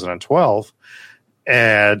 2012.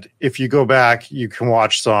 And if you go back, you can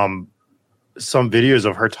watch some videos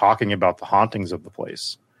of her talking about the hauntings of the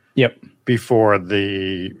place. Yep. Before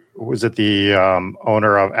was it the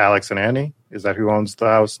owner of Alex and Annie? Is that who owns the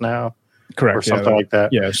house now? Correct. Or something like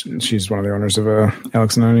that. Yeah, she's one of the owners of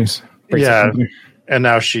Alex and Annie's. Yeah, and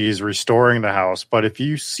now she's restoring the house. But if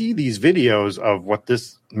you see these videos of what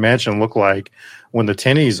this mansion looked like when the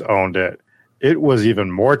Tinneys owned it, it was even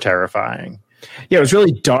more terrifying. Yeah, it was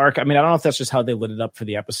really dark. I mean, I don't know if that's just how they lit it up for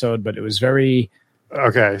the episode, but it was very...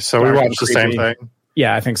 Okay, so we watched the same thing.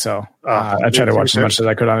 Yeah, I think so. I tried to watch as much as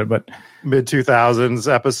I could on it, but... Mid-2000s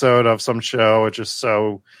episode of some show, it's just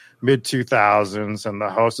so... mid-2000s, and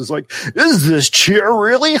the host is like, is this chair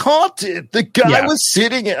really haunted? The guy was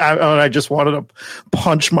sitting in, I just wanted to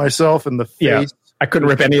punch myself in the face. Yeah. I couldn't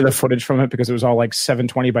rip any of the footage from it because it was all like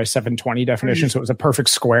 720 by 720 definition, so it was a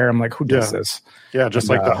perfect square. I'm like, who does this? Yeah, just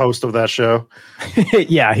like the host of that show.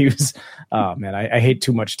 Yeah, he was, oh man, I hate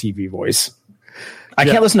too much TV voice. I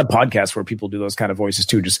can't listen to podcasts where people do those kind of voices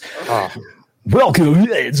too. Just, welcome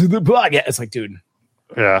to the podcast. It's like, dude.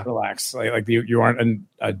 Yeah, relax. Like you aren't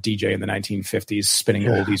a DJ in the 1950s spinning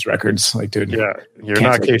oldies records. Like, dude, you're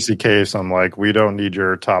not Casey Case. I'm like, we don't need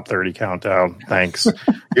your top 30 countdown. Thanks.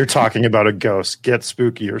 You're talking about a ghost. Get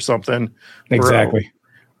spooky or something. Exactly. Bro.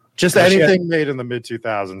 Just anything made in the mid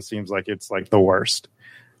 2000s seems like it's like the worst.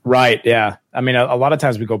 Right. Yeah. I mean, a lot of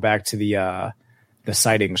times we go back to the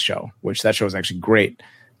Sightings show, which that show is actually great,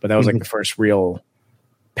 but that was like the first real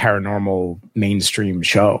paranormal mainstream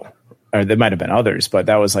show. Or there might have been others, but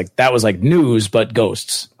that was like news, but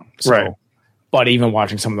ghosts. So, right. But even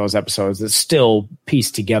watching some of those episodes, it's still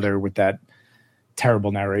pieced together with that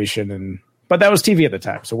terrible narration. But that was TV at the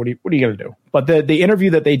time. So what are you going to do? But the interview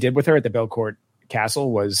that they did with her at the Belcourt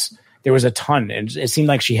Castle there was a ton, and it seemed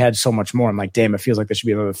like she had so much more. I'm like, damn, it feels like there should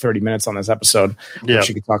be another 30 minutes on this episode. Yeah. Where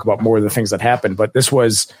she could talk about more of the things that happened. But this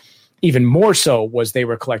was even more so was they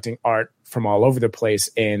were collecting art from all over the place,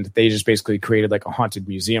 and they just basically created like a haunted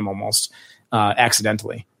museum almost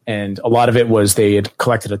accidentally. And a lot of it was they had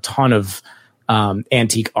collected a ton of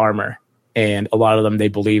antique armor, and a lot of them they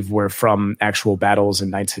believe were from actual battles and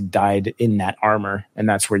knights had died in that armor. And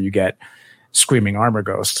that's where you get Screaming Armor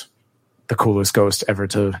Ghost, the coolest ghost ever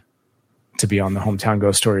to be on the Hometown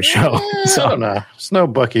Ghost Story show. So I don't know. It's no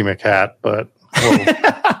Bucky McHat, but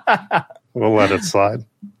we'll let it slide.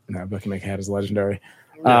 No, Bucky McHat is legendary.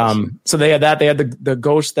 Yes. So they had that. They had the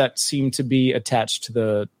ghost that seemed to be attached to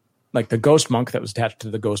the ghost monk that was attached to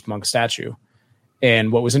the ghost monk statue.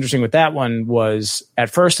 And what was interesting with that one was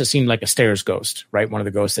at first it seemed like a stairs ghost, right? One of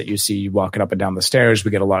the ghosts that you see walking up and down the stairs.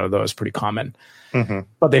 We get a lot of those, pretty common. Mm-hmm.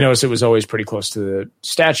 But they noticed it was always pretty close to the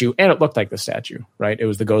statue, and it looked like the statue, right? It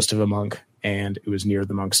was the ghost of a monk, and it was near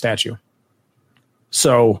the monk statue.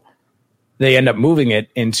 So they end up moving it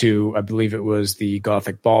into, I believe it was the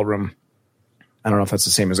Gothic ballroom. I don't know if that's the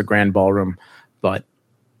same as a grand ballroom, but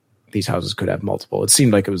these houses could have multiple. It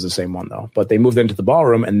seemed like it was the same one, though. But they moved into the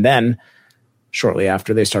ballroom, and then shortly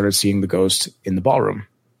after, they started seeing the ghost in the ballroom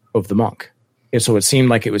of the monk. And so it seemed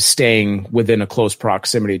like it was staying within a close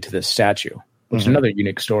proximity to this statue, which is another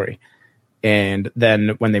unique story. And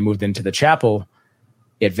then when they moved into the chapel,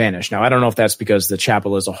 it vanished. Now, I don't know if that's because the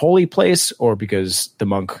chapel is a holy place or because the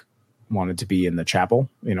monk wanted to be in the chapel.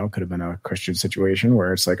 You know, could have been a Christian situation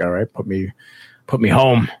where it's like, all right, put me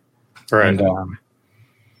home. Right. And,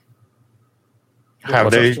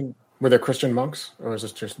 were there Christian monks, or is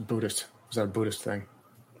this just Buddhist? Is that a Buddhist thing?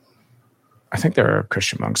 I think there are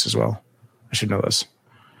Christian monks as well. I should know this.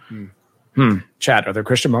 Chat, are there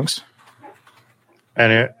Christian monks?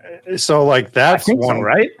 And so like that's I think one, so,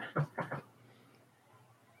 right?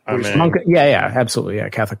 I mean, Monk, yeah, absolutely, yeah.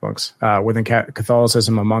 Catholic monks. Within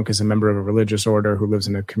Catholicism, a monk is a member of a religious order who lives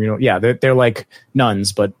in a communal. Yeah, they're like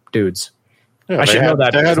nuns, but dudes. yeah, I should know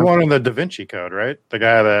that. They had one in the Da Vinci Code, right? The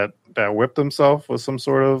guy that whipped himself was some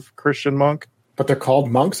sort of Christian monk. But they're called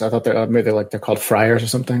monks? I thought they're called friars or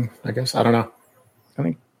something, I guess. I don't know. I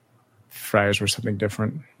think friars were something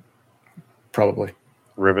different. Probably.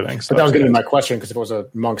 Riveting. But that was going to be my question, because if it was a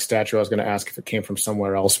monk statue, I was going to ask if it came from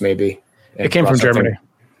somewhere else, maybe. It came from Germany.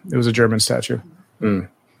 It was a German statue.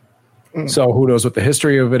 So who knows what the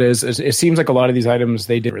history of it is. It seems like a lot of these items,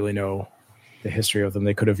 they didn't really know the history of them.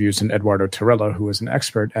 They could have used an Eduardo Torella, who was an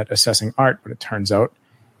expert at assessing art, but it turns out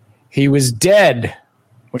he was dead,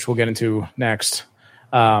 which we'll get into next.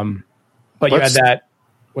 But you had that.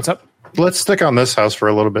 What's up? Let's stick on this house for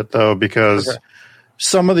a little bit, though, because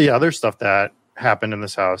some of the other stuff that happened in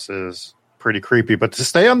this house is pretty creepy. But to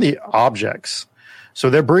stay on the objects, so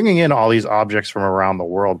they're bringing in all these objects from around the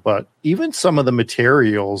world, but even some of the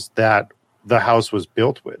materials that the house was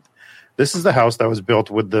built with. This is the house that was built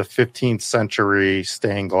with the 15th century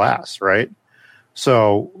stained glass, right?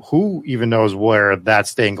 So who even knows where that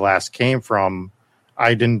stained glass came from?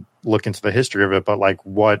 I didn't look into the history of it, but like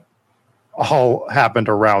what all happened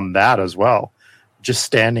around that as well. Just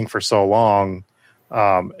standing for so long,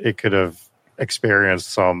 it could have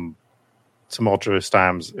experienced some tumultuous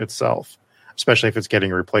times itself, especially if it's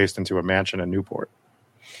getting replaced into a mansion in Newport.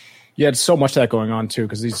 You had so much of that going on too,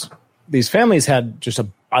 because these families had just a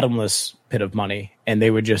bottomless pit of money, and they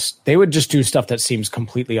would just do stuff that seems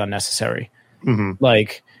completely unnecessary.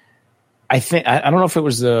 Like, I don't know if it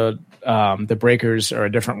was the Breakers or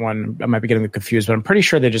a different one. I might be getting confused, but I'm pretty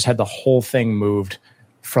sure they just had the whole thing moved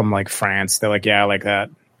from like France. They're like, yeah, I like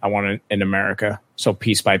that. I want it in America. So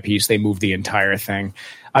piece by piece, they moved the entire thing.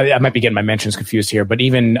 I might be getting my mentions confused here, but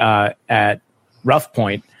even at Rough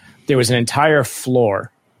Point, there was an entire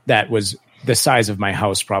floor that was the size of my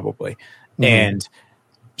house probably. And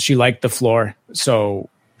she liked the floor, so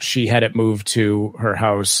she had it moved to her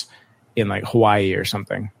house in like Hawaii or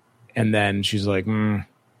something. And then she's like,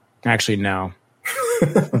 actually, no.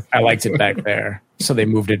 I liked it back there. So they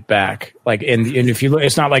moved it back. Like, and if you look,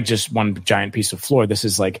 it's not like just one giant piece of floor. This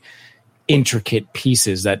is like intricate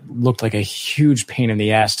pieces that looked like a huge pain in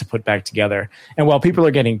the ass to put back together. And while people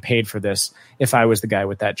are getting paid for this, if I was the guy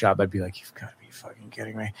with that job, I'd be like, you've got to be fucking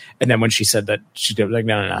kidding me. And then when she said that, she did like,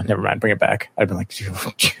 no, never mind, bring it back. I'd be like, you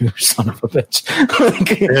son of a bitch.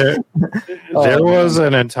 There was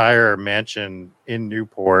an entire mansion in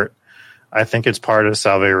Newport. I think it's part of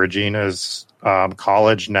Salve Regina's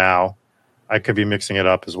college now. I could be mixing it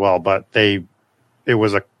up as well, but it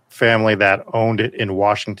was a family that owned it in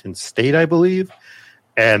Washington State, I believe,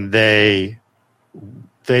 and they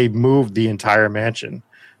moved the entire mansion.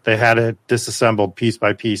 They had it disassembled piece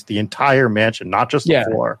by piece, the entire mansion, not just the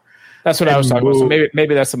floor. That's what I was talking about. So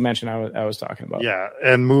maybe that's the mansion I was talking about. Yeah,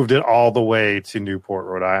 and moved it all the way to Newport,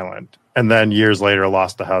 Rhode Island, and then years later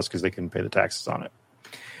lost the house because they couldn't pay the taxes on it.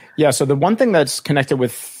 Yeah, so the one thing that's connected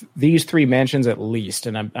with these three mansions at least,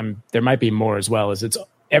 and there might be more as well, is it's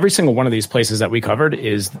every single one of these places that we covered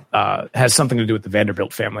has something to do with the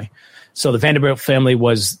Vanderbilt family. So the Vanderbilt family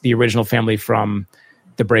was the original family from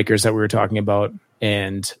the Breakers that we were talking about,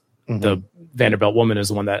 and the Vanderbilt woman is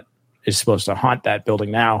the one that is supposed to haunt that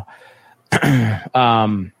building now.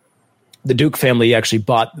 The Duke family actually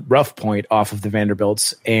bought Rough Point off of the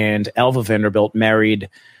Vanderbilts, and Alva Vanderbilt married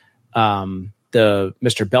the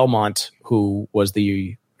Mr. Belmont, who was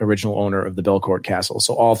the original owner of the Belcourt Castle.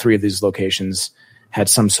 So all three of these locations had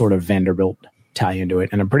some sort of Vanderbilt tie into it.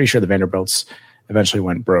 And I'm pretty sure the Vanderbilts eventually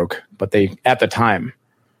went broke, but at the time,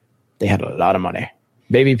 they had a lot of money.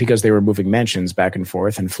 Maybe because they were moving mansions back and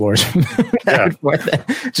forth and floors back and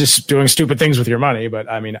forth, just doing stupid things with your money. But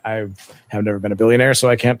I mean, I have never been a billionaire, so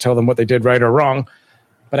I can't tell them what they did right or wrong.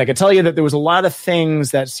 But I can tell you that there was a lot of things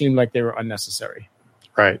that seemed like they were unnecessary.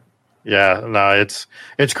 Right. Yeah. No,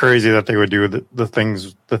 it's crazy that they would do the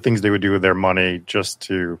things they would do with their money just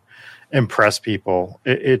to impress people.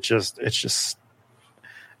 It's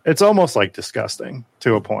almost like disgusting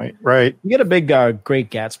to a point, right? You get a big Great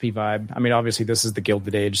Gatsby vibe. I mean, obviously this is the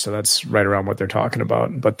Gilded Age, so that's right around what they're talking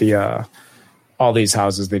about. But the all these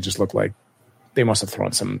houses, they just look like they must have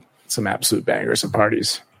thrown some absolute bangers at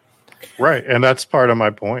parties. Right. And that's part of my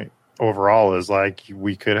point overall is like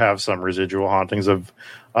we could have some residual hauntings of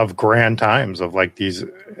grand times of like these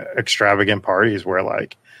extravagant parties where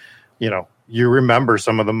like, you know, you remember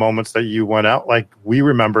some of the moments that you went out. Like we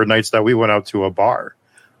remember nights that we went out to a bar.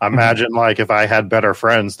 Imagine like if I had better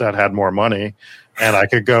friends that had more money and I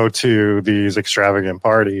could go to these extravagant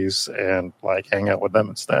parties and like hang out with them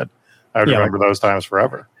instead. I would remember those times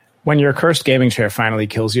forever. When your cursed gaming chair finally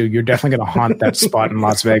kills you, you're definitely going to haunt that spot in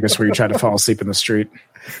Las Vegas where you try to fall asleep in the street.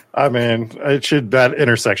 I mean, that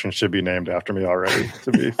intersection should be named after me already,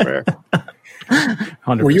 to be fair.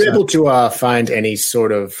 100%. Were you able to find any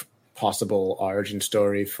sort of possible origin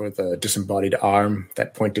story for the disembodied arm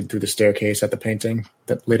that pointed through the staircase at the painting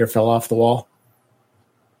that later fell off the wall?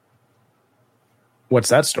 What's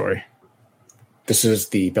that story? This is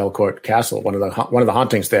the Belcourt Castle, one of the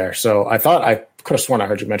hauntings there. So I thought I could have sworn I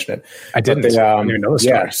heard you mention it. I didn't. I didn't even know the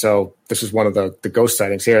story. Yeah, so this is one of the ghost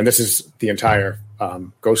sightings here, and this is the entire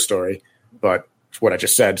ghost story. But what I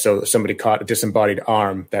just said, so somebody caught a disembodied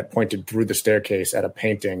arm that pointed through the staircase at a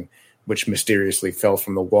painting, which mysteriously fell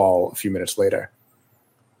from the wall a few minutes later.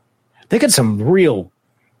 They got some real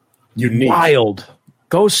unique, wild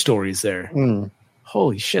ghost stories there. Mm.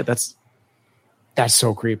 Holy shit, that's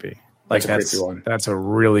so creepy. Like that's a creepy one. That's a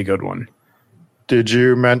really good one. Did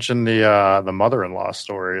you mention the mother-in-law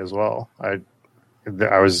story as well? I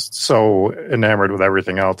was so enamored with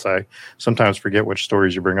everything else. I sometimes forget which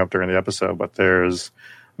stories you bring up during the episode, but there's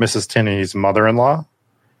Mrs. Tinney's mother-in-law,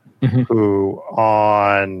 who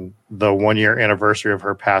on the 1-year anniversary of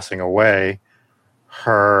her passing away,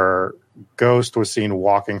 her ghost was seen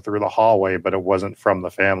walking through the hallway, but it wasn't from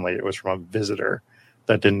the family. It was from a visitor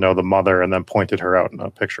that didn't know the mother and then pointed her out in a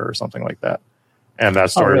picture or something like that. And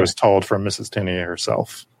that story was told from Mrs. Tinney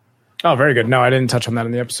herself. Oh, very good. No, I didn't touch on that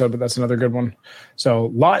in the episode, but that's another good one. So,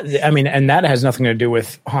 and that has nothing to do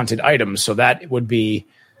with haunted items. So that would be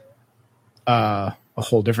a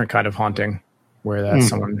whole different kind of haunting where that's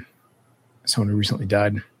someone who recently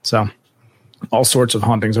died. So all sorts of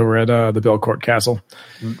hauntings over at the Belcourt Castle.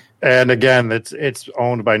 And again, it's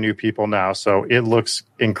owned by new people now, so it looks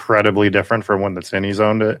incredibly different from when the Tinneys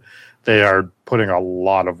owned it. They are putting a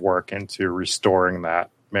lot of work into restoring that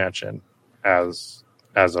mansion as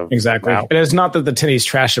of exactly. now. And it's not that the Tinneys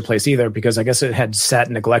trashed the place either, because I guess it had sat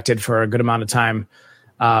neglected for a good amount of time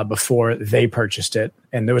before they purchased it.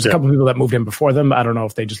 And there was a couple of people that moved in before them. I don't know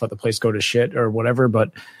if they just let the place go to shit or whatever,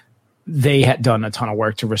 but they had done a ton of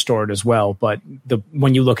work to restore it as well. But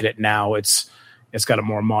when you look at it now, it's got a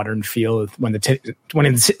more modern feel. When the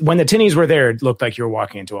Tinneys were there, it looked like you were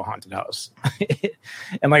walking into a haunted house.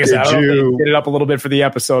 And like I said, I don't know if they did it up a little bit for the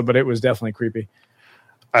episode, but it was definitely creepy.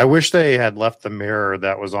 I wish they had left the mirror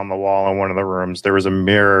that was on the wall in one of the rooms. There was a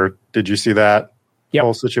mirror. Did you see that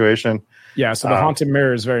whole situation? Yeah, so the haunted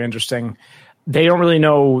mirror is very interesting. They don't really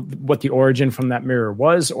know what the origin from that mirror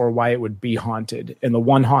was or why it would be haunted. And the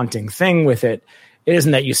one haunting thing with it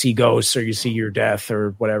isn't that you see ghosts or you see your death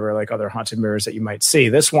or whatever, like other haunted mirrors that you might see.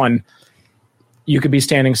 This one, you could be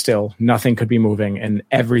standing still, nothing could be moving, and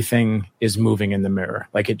everything is moving in the mirror.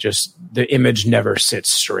 Like the image never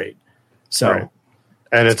sits straight. So, right.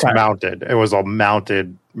 And it's mounted. It was a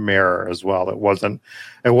mounted mirror as well. It wasn't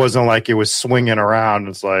like it was swinging around.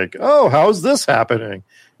 It's like, oh, how's this happening?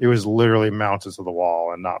 It was literally mounted to the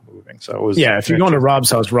wall and not moving. So it was. Yeah, if you go into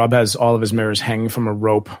Rob's house, Rob has all of his mirrors hanging from a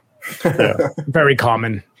rope. Very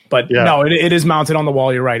common. But no, it is mounted on the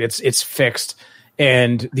wall. You're right. It's fixed.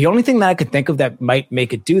 And the only thing that I could think of that might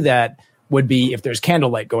make it do that would be if there's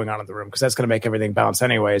candlelight going on in the room, because that's going to make everything bounce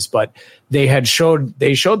anyways. But they showed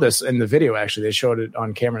this in the video. Actually, they showed it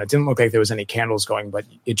on camera. And it didn't look like there was any candles going, but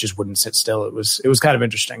it just wouldn't sit still. It was kind of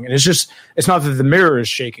interesting. And it's not that the mirror is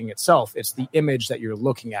shaking itself. It's the image that you're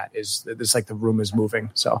looking at it's like the room is moving.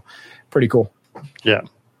 So pretty cool. Yeah.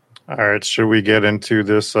 All right. Should we get into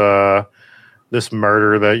this this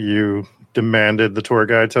murder that you demanded the tour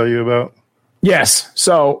guide tell you about? Yes.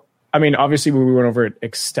 So, I mean, obviously we went over it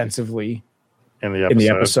extensively in the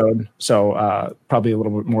episode. So probably a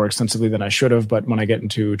little bit more extensively than I should have. But when I get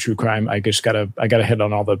into true crime, I just gotta hit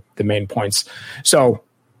on all the main points. So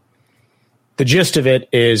the gist of it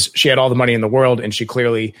is she had all the money in the world and she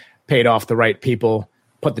clearly paid off the right people,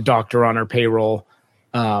 put the doctor on her payroll,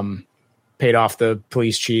 paid off the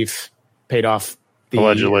police chief, paid off the...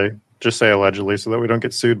 Allegedly. Just say allegedly so that we don't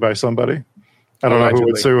get sued by somebody. I don't know who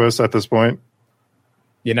would sue us at this point.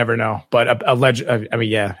 You never know. But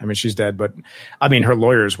she's dead. But I mean, her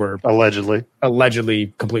lawyers were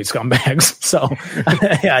allegedly complete scumbags. So,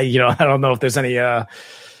 yeah, I don't know if there's any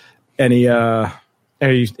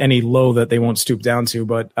low that they won't stoop down to.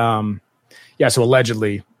 But yeah, so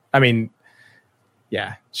allegedly, I mean,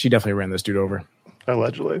 yeah, she definitely ran this dude over.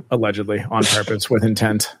 Allegedly on purpose with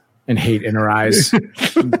intent and hate in her eyes.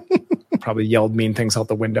 Probably yelled mean things out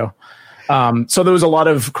the window. So there was a lot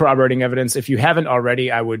of corroborating evidence. If you haven't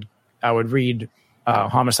already, I would read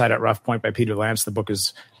Homicide at Rough Point by Peter Lance. The book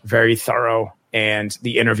is very thorough, and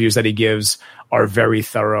the interviews that he gives are very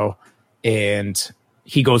thorough, and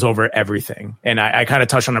he goes over everything. And I kind of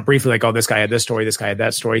touched on it briefly, like, oh, this guy had this story, this guy had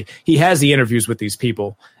that story. He has the interviews with these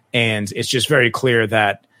people, and it's just very clear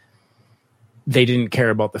that they didn't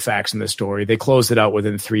care about the facts in the story. They closed it out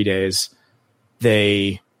within 3 days.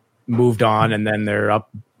 They moved on, and then they're up.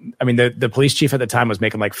 I mean, the police chief at the time was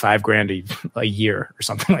making like $5,000 a year or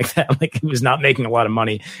something like that. Like, he was not making a lot of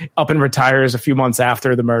money. Up and retires a few months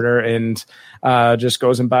after the murder, and just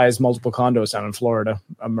goes and buys multiple condos down in Florida.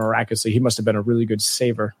 Miraculously, he must have been a really good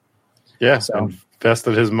saver. Yeah, so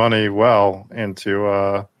invested his money well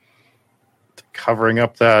into covering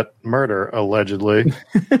up that murder, allegedly.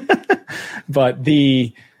 But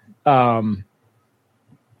it's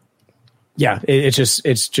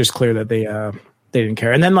just clear that they didn't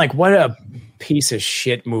care. And then, like, what a piece of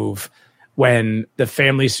shit move when the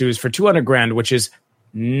family sues for $200,000, which is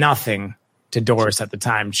nothing to Doris at the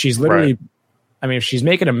time. She's literally, I mean, if she's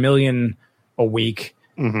making $1 million a week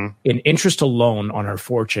in interest alone on her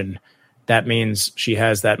fortune, that means she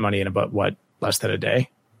has that money in about less than a day.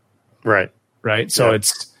 Right. So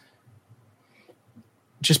it's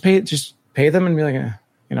just pay them and be like,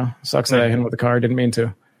 sucks that I hit him with the car. Didn't mean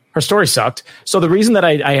to. Her story sucked. So the reason that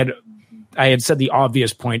I had said the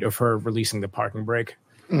obvious point of her releasing the parking brake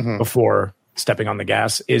before stepping on the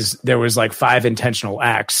gas is there was like 5 intentional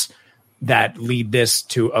acts that lead this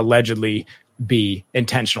to allegedly be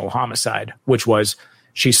intentional homicide, which was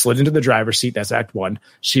she slid into the driver's seat. That's act 1.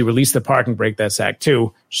 She released the parking brake. That's act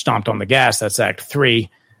 2. Stomped on the gas. That's act 3.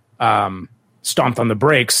 Stomped on the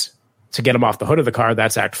brakes to get him off the hood of the car.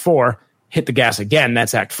 That's act 4. Hit the gas again.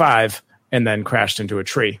 That's act 5. And then crashed into a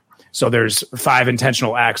tree. So there's 5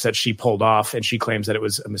 intentional acts that she pulled off, and she claims that it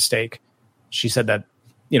was a mistake. She said that,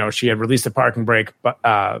 she had released the parking brake, but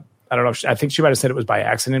I don't know. I think she might have said it was by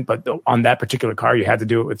accident, but on that particular car, you had to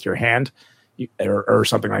do it with your hand or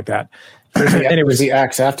something like that. And it was the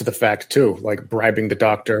acts after the fact too, like bribing the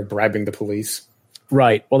doctor, bribing the police.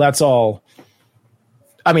 Right. Well, that's all.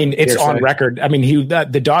 I mean, it's on record. I mean,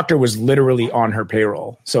 the doctor was literally on her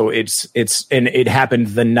payroll. So and it happened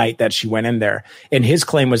the night that she went in there. And his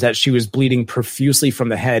claim was that she was bleeding profusely from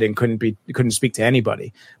the head and couldn't speak to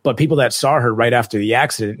anybody. But people that saw her right after the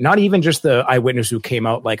accident, not even just the eyewitness who came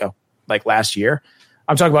out like last year.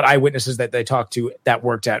 I'm talking about eyewitnesses that they talked to that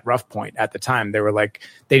worked at Rough Point at the time. They were like,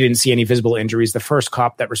 they didn't see any visible injuries. The first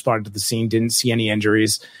cop that responded to the scene didn't see any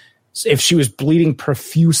injuries. If she was bleeding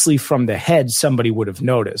profusely from the head, somebody would have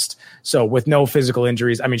noticed. So with no physical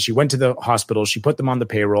injuries, I mean, she went to the hospital. She put them on the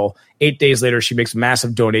payroll. 8 days later, she makes a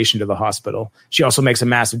massive donation to the hospital. She also makes a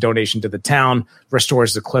massive donation to the town,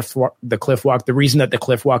 restores the cliff walk. The reason that the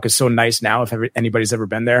cliff walk is so nice now, if anybody's ever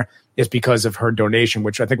been there, is because of her donation,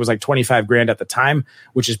 which I think was like $25,000 at the time,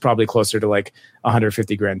 which is probably closer to like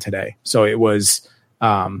 $150,000 today. So it was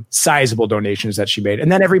sizable donations that she made.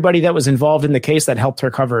 And then everybody that was involved in the case that helped her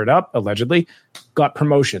cover it up, allegedly, got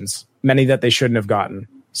promotions, many that they shouldn't have gotten.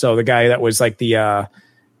 So the guy that was like the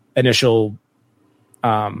initial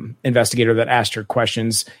investigator that asked her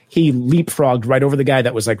questions, he leapfrogged right over the guy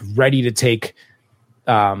that was like ready to take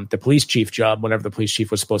the police chief job whenever the police chief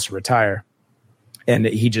was supposed to retire. And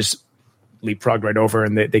he just leapfrogged right over,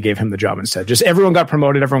 and they gave him the job instead. Just everyone got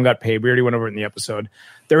promoted, everyone got paid. We already went over it in the episode.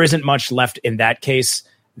 There isn't much left in that case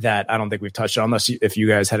that I don't think we've touched on, unless if you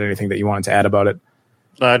guys had anything that you wanted to add about it.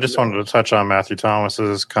 I just wanted to touch on Matthew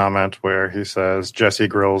Thomas's comment where he says Jesse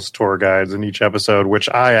grills tour guides in each episode, which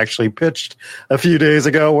I actually pitched a few days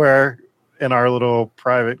ago, where in our little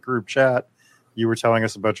private group chat, you were telling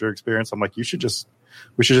us about your experience. I'm like, we should just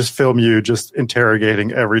film you just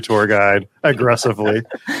interrogating every tour guide aggressively.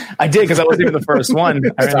 I did, because I wasn't even the first one.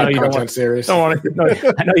 I know you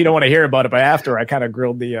don't want to hear about it, but after I kind of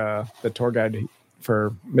grilled the tour guide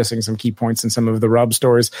for missing some key points in some of the rub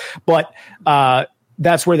stories. But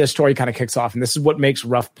that's where this story kind of kicks off, and this is what makes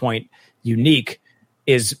Rough Point unique.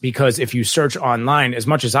 is because if you search online, as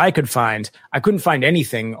much as I could find, I couldn't find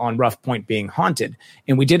anything on Rough Point being haunted.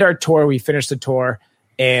 And we did our tour. We finished the tour.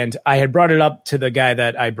 And I had brought it up to the guy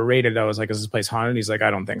that I berated. I was like, is this place haunted? He's like,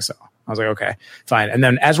 I don't think so. I was like, okay, fine. And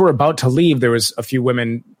then as we're about to leave, there was a few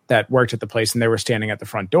women that worked at the place and they were standing at the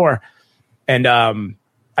front door. And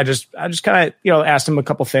I just kind of, asked him a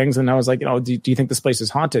couple things. And I was like, do you think this place is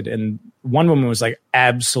haunted? And one woman was like,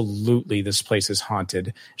 absolutely, this place is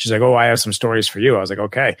haunted. She's like, oh, I have some stories for you. I was like,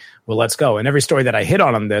 okay, well, let's go. And every story that I hit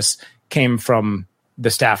on this came from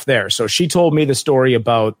the staff there. So she told me the story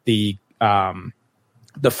about the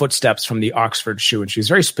footsteps from the Oxford shoe. And she was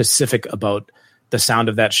very specific about the sound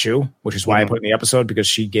of that shoe, which is why I put in the episode, because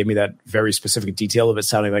she gave me that very specific detail of it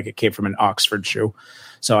sounding like it came from an Oxford shoe.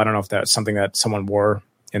 So I don't know if that's something that someone wore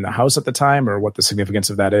in the house at the time or what the significance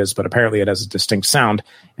of that is, but apparently it has a distinct sound.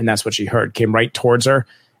 And that's what she heard. Came right towards her.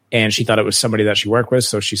 And she thought it was somebody that she worked with.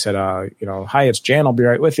 So she said, hi, it's Jan. I'll be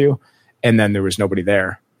right with you. And then there was nobody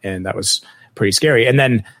there. And that was pretty scary. And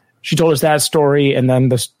then she told us that story, and then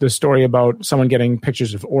the story about someone getting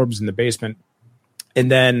pictures of orbs in the basement.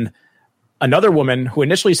 And then another woman who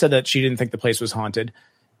initially said that she didn't think the place was haunted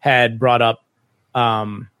had brought up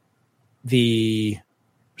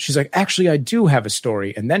she's like, actually, I do have a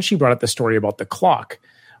story. And then she brought up the story about the clock,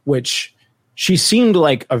 which she seemed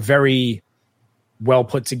like a very well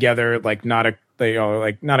put together, like not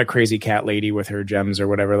a crazy cat lady with her gems or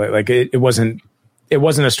whatever. Like it wasn't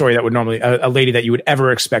a story that would normally a lady that you would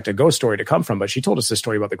ever expect a ghost story to come from. But she told us a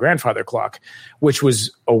story about the grandfather clock, which was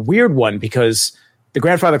a weird one because the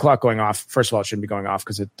grandfather clock going off, first of all, it shouldn't be going off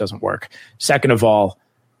because it doesn't work. Second of all,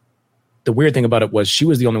 the weird thing about it was she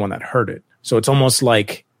was the only one that heard it. So it's almost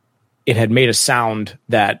like it had made a sound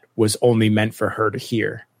that was only meant for her to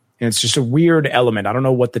hear. And it's just a weird element. I don't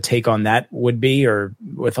know what the take on that would be, or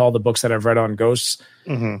with all the books that I've read on ghosts.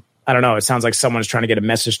 Mm-hmm. I don't know. It sounds like someone's trying to get a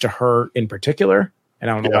message to her in particular. And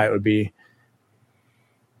I don't know why it would be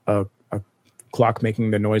a clock making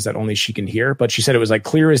the noise that only she can hear. But she said it was like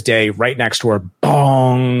clear as day, right next to her,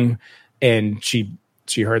 bong. And she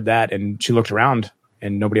heard that, and she looked around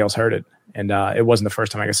and nobody else heard it. And it wasn't the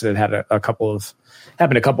first time. Like I said, it had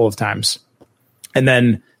happened a couple of times. And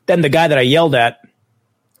then the guy that I yelled at,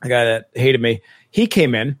 the guy that hated me, he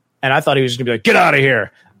came in, and I thought he was just gonna be like, get out of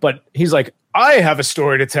here. But he's like, I have a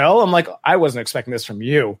story to tell. I'm like, I wasn't expecting this from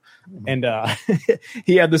you. And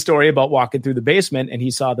he had the story about walking through the basement, and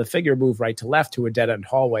he saw the figure move right to left to a dead end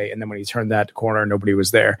hallway. And then when he turned that corner, nobody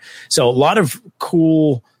was there. So a lot of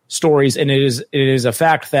cool stories. And it is a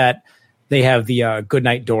fact that they have the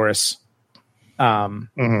Goodnight Doris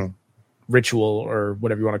ritual, or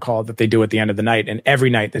whatever you want to call it, that they do at the end of the night. And every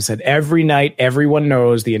night, they said every night, everyone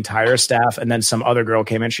knows, the entire staff. And then some other girl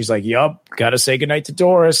came in. She's like, yup, got to say goodnight to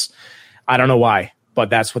Doris. I don't know why, but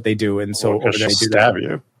that's what they do. And so she'll stab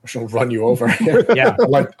you. She'll run you over. Yeah.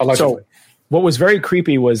 So what was very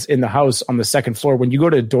creepy was in the house on the second floor, when you go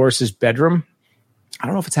to Doris's bedroom, I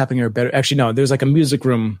don't know if it's happening in her bedroom. Actually, no, there's like a music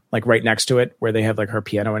room like right next to it where they have like her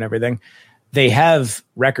piano and everything. They have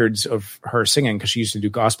records of her singing because she used to do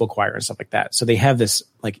gospel choir and stuff like that. So they have this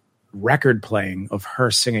like record playing of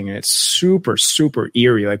her singing, and it's super, super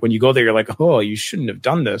eerie. Like when you go there, you're like, oh, you shouldn't have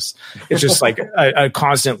done this. It's just like a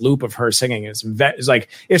constant loop of her singing. It's the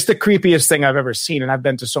creepiest thing I've ever seen. And I've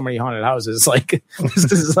been to so many haunted houses. Like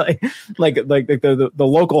this is like the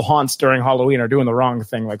local haunts during Halloween are doing the wrong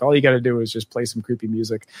thing. Like all you got to do is just play some creepy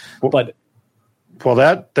music. Well,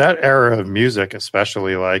 that era of music,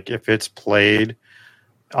 especially, like if it's played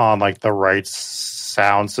on like the right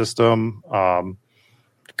sound system,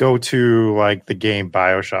 go to like the game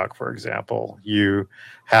BioShock, for example. You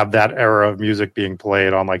have that era of music being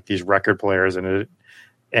played on like these record players, and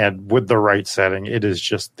with the right setting, it is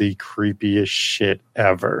just the creepiest shit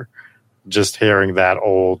ever. Just hearing that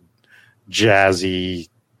old jazzy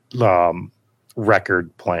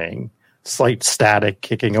record playing, slight static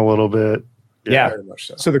kicking a little bit. Yeah. Very much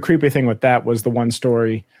so. So the creepy thing with that was the one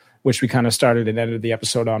story, which we kind of started and ended the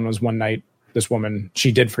episode on, was one night, this woman,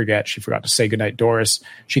 she forgot to say goodnight, Doris.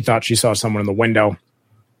 She thought she saw someone in the window,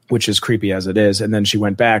 which is creepy as it is. And then she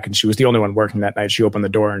went back, and she was the only one working that night. She opened the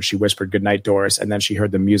door and she whispered goodnight, Doris. And then she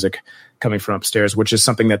heard the music coming from upstairs, which is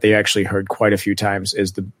something that they actually heard quite a few times.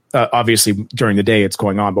 Is obviously during the day it's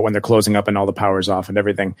going on, but when they're closing up and all the power's off and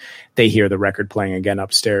everything, they hear the record playing again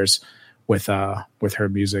upstairs with her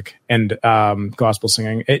music and gospel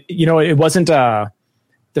singing. It wasn't the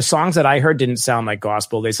songs that I heard didn't sound like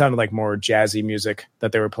gospel. They sounded like more jazzy music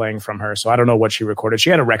that they were playing from her. So I don't know what she recorded.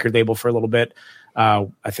 She had a record label for a little bit. I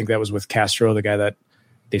think that was with Castro, the guy that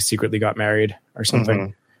they secretly got married or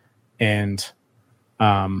something. Mm-hmm.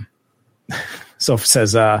 And Soph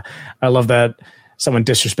says, I love that. someone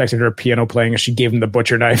disrespected her piano playing and she gave him the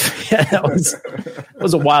butcher knife. Yeah, that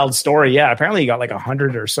was a wild story. Yeah, apparently he got like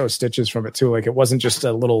 100 or so stitches from it too. Like it wasn't just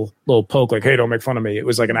a little poke, like, hey, don't make fun of me. It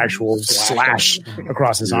was like an actual slash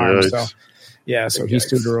across his arm. So yeah, so he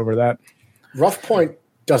sued her over that. Rough Point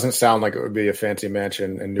doesn't sound like it would be a fancy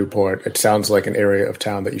mansion in Newport. It sounds like an area of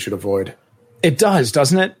town that you should avoid. It does,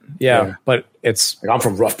 doesn't it? Yeah. But it's like, I'm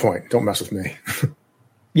from Rough Point. Don't mess with me.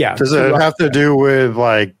 Yeah. Does it have to do with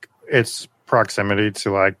like its proximity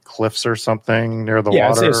to like cliffs or something near the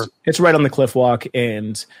water? It's right on the cliff walk,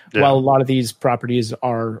 and while a lot of these properties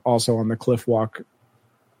are also on the cliff walk,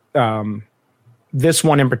 this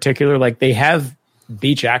one in particular, like they have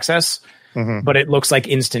beach access, but it looks like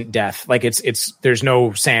instant death. Like it's there's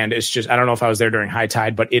no sand. It's just, I don't know if I was there during high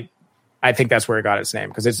tide, but I think that's where it got its name,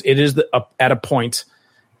 because it is at a point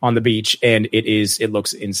on the beach, and it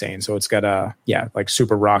looks insane. So it's got like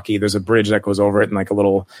super rocky. There's a bridge that goes over it and like a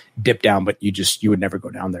little dip down, but you would never go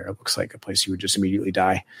down there. It looks like a place you would just immediately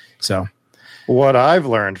die. So what I've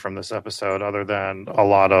learned from this episode, other than a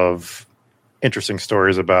lot of interesting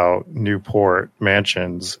stories about Newport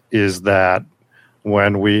mansions, is that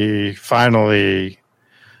when we finally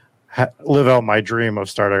live out my dream of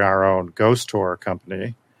starting our own ghost tour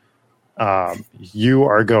company, you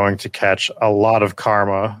are going to catch a lot of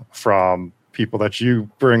karma from people that you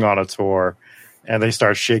bring on a tour, and they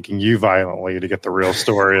start shaking you violently to get the real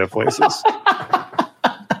story of places.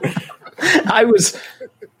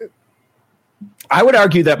 I would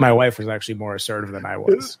argue that my wife was actually more assertive than I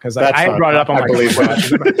was, because I brought it up on my belief.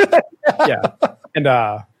 Yeah. And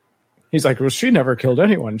he's like, well, she never killed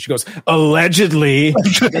anyone. She goes, allegedly.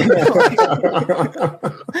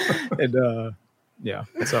 And yeah,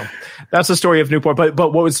 so that's the story of Newport.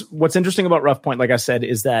 But what's interesting about Rough Point, like I said,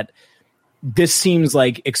 is that this seems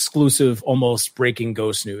like exclusive, almost breaking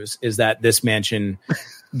ghost news. Is that this mansion,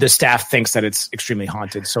 the staff thinks that it's extremely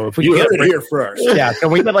haunted. So if we heard it here first, yeah,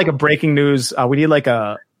 can we get like a breaking news? We need like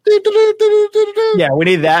a we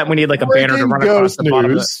need that. We need like a banner to run across the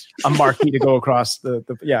bottom, a marquee to go across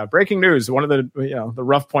the breaking news. One of the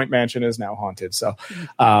Rough Point mansion is now haunted. So,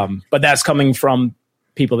 but that's coming from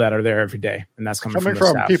people that are there every day, and that's coming from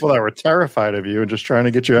people that were terrified of you and just trying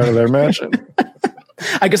to get you out of their mansion.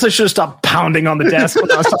 I guess I should have stopped pounding on the desk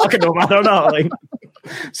when I was talking to him. I don't know. Like,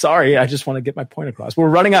 sorry, I just want to get my point across. We're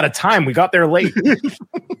running out of time. We got there late.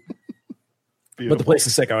 But the place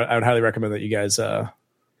is sick. I would highly recommend that you guys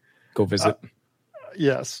go visit.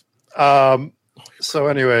 Yes. So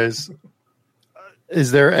anyways,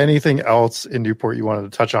 is there anything else in Newport you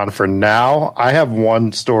wanted to touch on for now? I have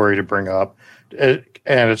one story to bring up.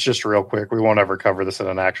 And it's just real quick. We won't ever cover this in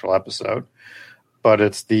an actual episode, but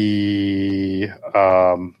it's the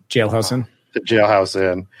Jailhouse Inn. The Jailhouse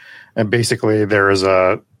Inn, and basically there is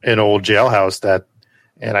an old jailhouse that,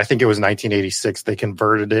 and I think it was 1986. They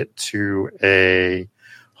converted it to a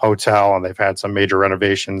hotel, and they've had some major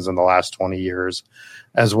renovations in the last 20 years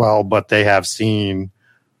as well. But they have seen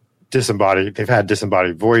disembodied. They've had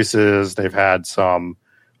disembodied voices. They've had some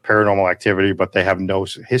paranormal activity, but they have no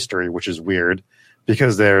history, which is weird,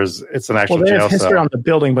 because it's an actual jail cell. They have history on the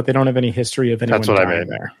building, but they don't have any history of anyone dying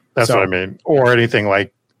there. That's what I mean. Or anything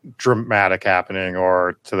like dramatic happening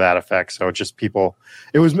or to that effect. So it's just people.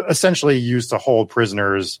 It was essentially used to hold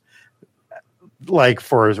prisoners, like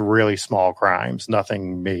for really small crimes,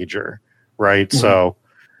 nothing major, right? Mm-hmm. So,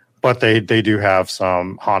 but they do have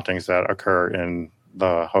some hauntings that occur in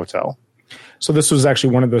the hotel. So this was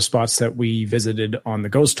actually one of those spots that we visited on the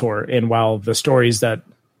ghost tour. And while the stories that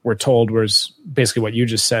were told was basically what you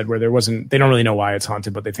just said, where they don't really know why it's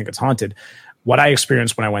haunted, but they think it's haunted. What I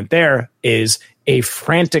experienced when I went there is a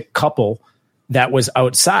frantic couple that was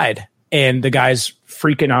outside, and the guy's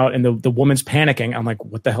freaking out and the woman's panicking. I'm like,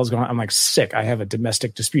 what the hell's going on? I'm like, sick. I have a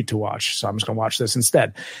domestic dispute to watch, so I'm just going to watch this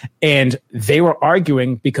instead. And they were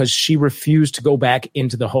arguing because she refused to go back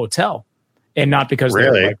into the hotel. And not because they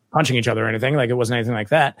were like punching each other or anything, like it wasn't anything like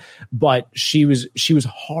that. But she was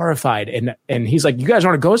horrified, and he's like, "You guys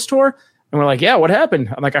on a ghost tour?" And we're like, "Yeah, what happened?"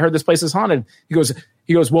 I'm like, "I heard this place is haunted." He goes,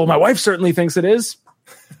 "Well, my wife certainly thinks it is."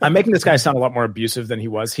 I'm making this guy sound a lot more abusive than he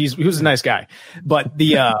was. He was a nice guy, but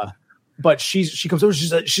but she comes over.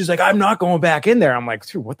 She's like, "I'm not going back in there." I'm like,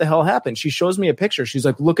 "Dude, what the hell happened?" She shows me a picture. She's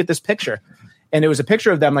like, "Look at this picture," and it was a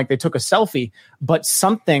picture of them, like they took a selfie, but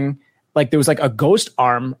something. Like there was like a ghost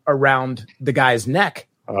arm around the guy's neck.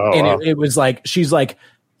 Oh, and wow. it was like, she's like,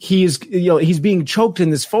 he's being choked in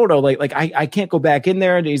this photo. Like I can't go back in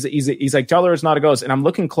there. And he's like, tell her it's not a ghost. And I'm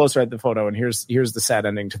looking closer at the photo, and here's the sad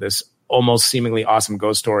ending to this almost seemingly awesome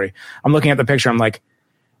ghost story. I'm looking at the picture. I'm like,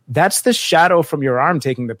 that's the shadow from your arm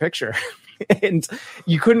taking the picture. And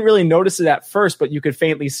you couldn't really notice it at first, but you could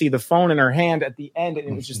faintly see the phone in her hand at the end. And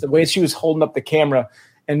it was just the way she was holding up the camera.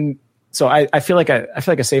 And so I feel like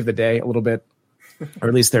I saved the day a little bit, or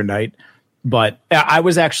at least their night. But I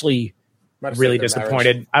was actually really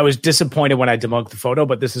disappointed. Marriage. I was disappointed when I debunked the photo,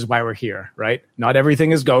 but this is why we're here, right? Not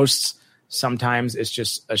everything is ghosts. Sometimes it's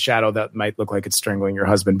just a shadow that might look like it's strangling your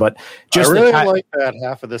husband. But just I really like that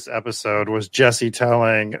half of this episode was Jesse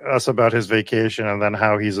telling us about his vacation and then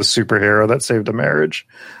how he's a superhero that saved a marriage.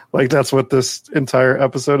 Like that's what this entire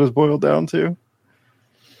episode is boiled down to.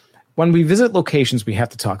 When we visit locations, we have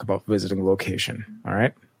to talk about visiting location. All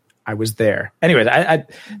right. I was there. Anyways, I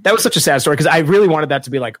that was such a sad story because I really wanted that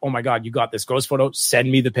to be like, oh my God, you got this ghost photo. Send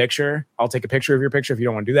me the picture. I'll take a picture of your picture if you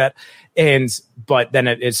don't want to do that. But then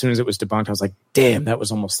as soon as it was debunked, I was like, damn, that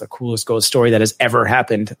was almost the coolest ghost story that has ever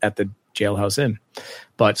happened at the Jailhouse Inn.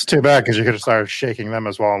 But it's too bad because you could have started shaking them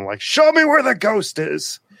as well and like, show me where the ghost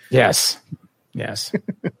is. Yes.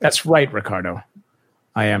 That's right, Ricardo.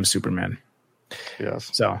 I am Superman. Yes.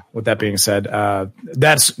 So with that being said,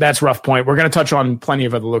 that's Rough Point. We're going to touch on plenty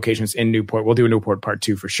of other locations in Newport. We'll do a Newport part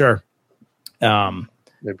 2 for sure.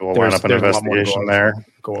 Maybe we'll line up an investigation there.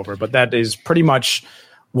 Go over, but that is pretty much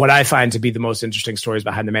what I find to be the most interesting stories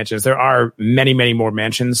behind the mansions. There are many, many more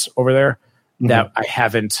mansions over there that I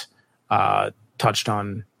haven't touched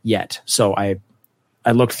on yet. So I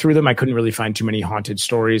looked through them. I couldn't really find too many haunted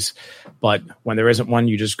stories, but when there isn't one,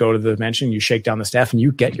 you just go to the mansion, you shake down the staff, and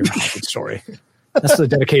you get your haunted story. That's the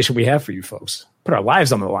dedication we have for you folks. Put our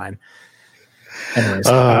lives on the line. Anyways,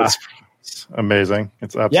 it's amazing.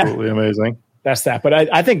 It's absolutely amazing. That's that. But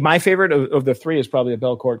I think my favorite of the three is probably the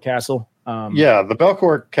Belcourt Castle. The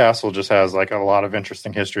Belcourt Castle just has like a lot of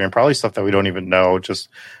interesting history and probably stuff that we don't even know. Just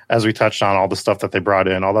as we touched on all the stuff that they brought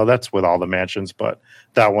in, although that's with all the mansions, but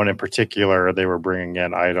that one in particular, they were bringing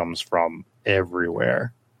in items from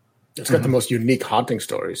everywhere. It's got the most unique haunting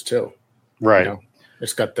stories too. Right. You know,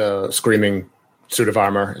 it's got the screaming suit of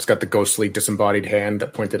armor. It's got the ghostly disembodied hand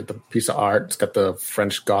that pointed at the piece of art. It's got the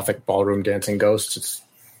French Gothic ballroom dancing ghosts. It's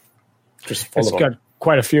just full of them. Got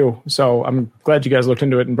quite a few. So I'm glad you guys looked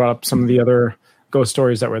into it and brought up some of the other ghost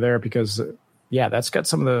stories that were there because that's got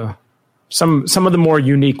some of the more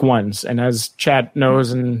unique ones. And as chat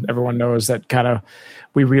knows and everyone knows that kind of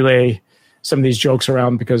we relay some of these jokes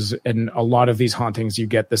around because in a lot of these hauntings you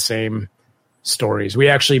get the same stories. We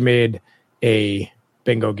actually made a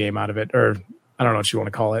bingo game out of it, or I don't know what you want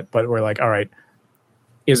to call it, but we're like, all right,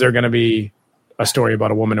 is there going to be a story about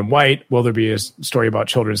a woman in white? Will there be a story about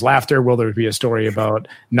children's laughter? Will there be a story about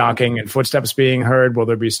knocking and footsteps being heard? Will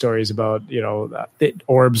there be stories about,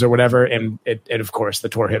 orbs or whatever? And it of course, the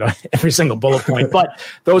tour hit on every single bullet point. But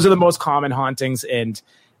those are the most common hauntings. And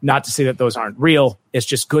not to say that those aren't real. It's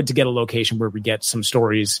just good to get a location where we get some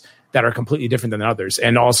stories that are completely different than others.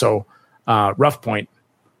 And also, Rough Point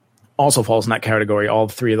also falls in that category. All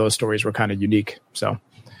three of those stories were kind of unique. So,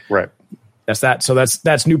 right. That's that. So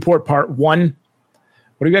that's Newport Part 1.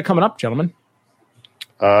 What do you got coming up, gentlemen?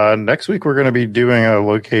 Next week, we're going to be doing a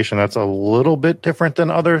location that's a little bit different than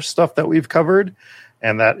other stuff that we've covered.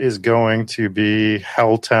 And that is going to be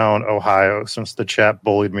Helltown, Ohio, since the chat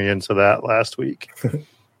bullied me into that last week.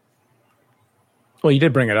 Well, you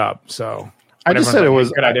did bring it up. So I just said it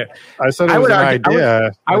was a good idea. I said it was an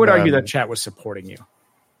idea. I would argue that chat was supporting you.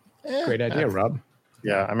 Great idea, Rob.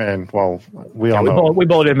 Yeah, I mean, well, we all know. We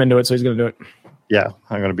bullied him into it, so he's going to do it. Yeah,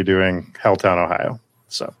 I'm going to be doing Helltown, Ohio.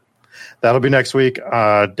 So that'll be next week.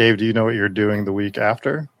 Dave, do you know what you're doing the week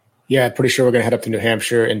after? Yeah, pretty sure we're going to head up to New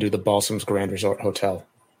Hampshire and do the Balsams Grand Resort Hotel.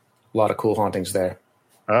 A lot of cool hauntings there.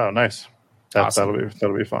 Oh, nice. Awesome.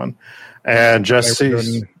 That'll be fun. And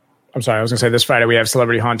Jesse's... I'm sorry, I was going to say this Friday we have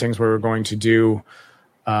Celebrity Hauntings where we're going to do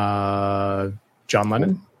John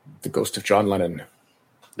Lennon. The Ghost of John Lennon.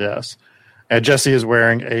 Yes. And Jesse is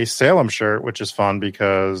wearing a Salem shirt, which is fun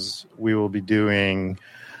because we will be doing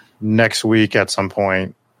next week at some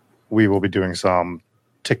point, we will be doing some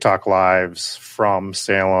TikTok lives from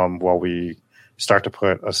Salem while we start to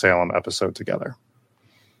put a Salem episode together.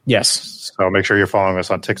 Yes. So make sure you're following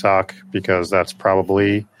us on TikTok because that's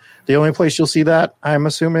probably the only place you'll see that, I'm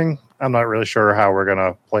assuming. I'm not really sure how we're going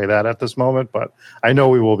to play that at this moment, but I know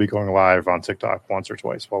we will be going live on TikTok once or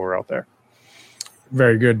twice while we're out there.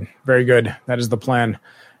 Very good. Very good. That is the plan.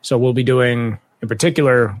 So we'll be doing, in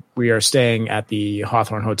particular, we are staying at the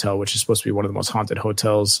Hawthorne Hotel, which is supposed to be one of the most haunted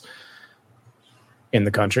hotels in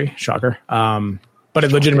the country. Shocker. But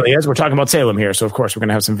it legitimately is. We're talking about Salem here. So, of course, we're going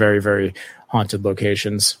to have some very, very haunted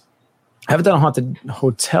locations. I haven't done a haunted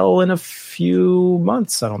hotel in a few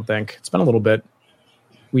months, I don't think. It's been a little bit.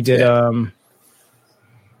 We did... I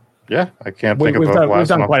can't think of the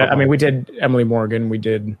last one. I mean, we did Emily Morgan. We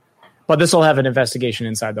did... But this will have an investigation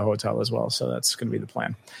inside the hotel as well, so that's going to be the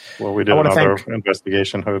plan. Well, we did another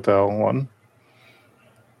investigation hotel one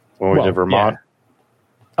when we did Vermont.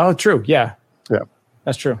 Yeah. Oh, true. Yeah. Yeah.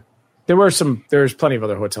 That's true. There's plenty of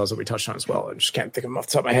other hotels that we touched on as well. I just can't think of them off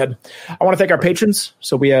the top of my head. I want to thank our patrons.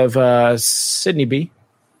 So we have Sydney B.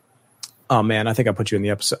 Oh man, I think I put you in the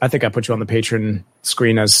episode. I think I put you on the patron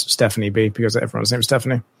screen as Stephanie B because everyone's name is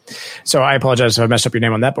Stephanie. So I apologize if I messed up your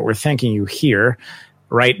name on that, but we're thanking you here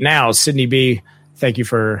right now. Sydney B, thank you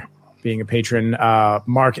for being a patron.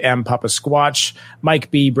 Mark M, Papa Squatch,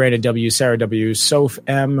 Mike B, Brandon W, Sarah W, Soph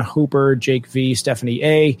M, Hooper, Jake V, Stephanie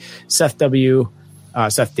A, Seth W,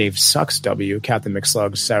 Seth Dave Sucks W, Captain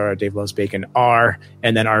McSlug, Sarah Dave Loves Bacon R,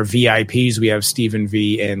 and then our VIPs, we have Stephen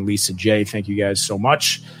V and Lisa J. Thank you guys so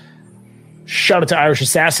much. Shout out to Irish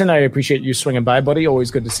Assassin. I appreciate you swinging by, buddy.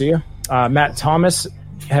 Always good to see you. Matt Thomas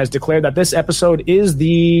has declared that this episode is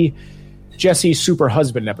the Jesse Super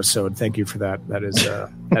Husband episode. Thank you for that. That is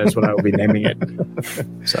what I will be naming it.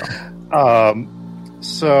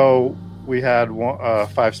 So we had a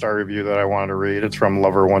 5-star review that I wanted to read. It's from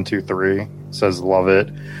Lover123. It says, love it.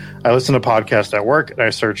 I listened to podcasts at work and I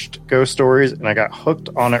searched ghost stories and I got hooked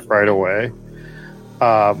on it right away.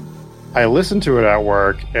 I listen to it at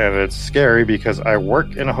work and it's scary because I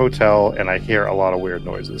work in a hotel and I hear a lot of weird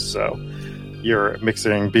noises. So you're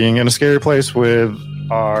mixing being in a scary place with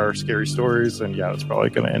our scary stories, and yeah, it's probably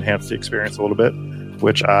going to enhance the experience a little bit,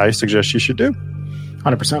 which I suggest you should do.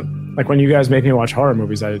 100%. Like when you guys make me watch horror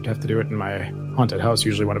movies, I have to do it in my haunted house,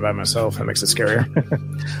 usually when I'm by myself. That makes it scarier.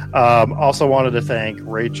 Also wanted to thank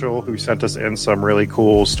Rachel, who sent us in some really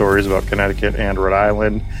cool stories about Connecticut and Rhode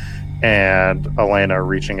Island, and Elena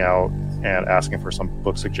reaching out and asking for some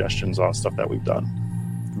book suggestions on stuff that we've done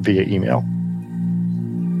via email.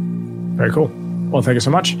 Very cool. Well, thank you so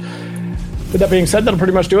much. With that being said, that'll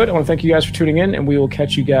pretty much do it. I want to thank you guys for tuning in, and we will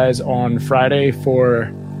catch you guys on Friday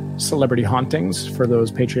for Celebrity Hauntings. For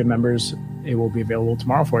those Patreon members, it will be available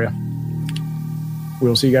tomorrow for you. We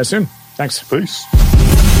will see you guys soon. Thanks. Peace.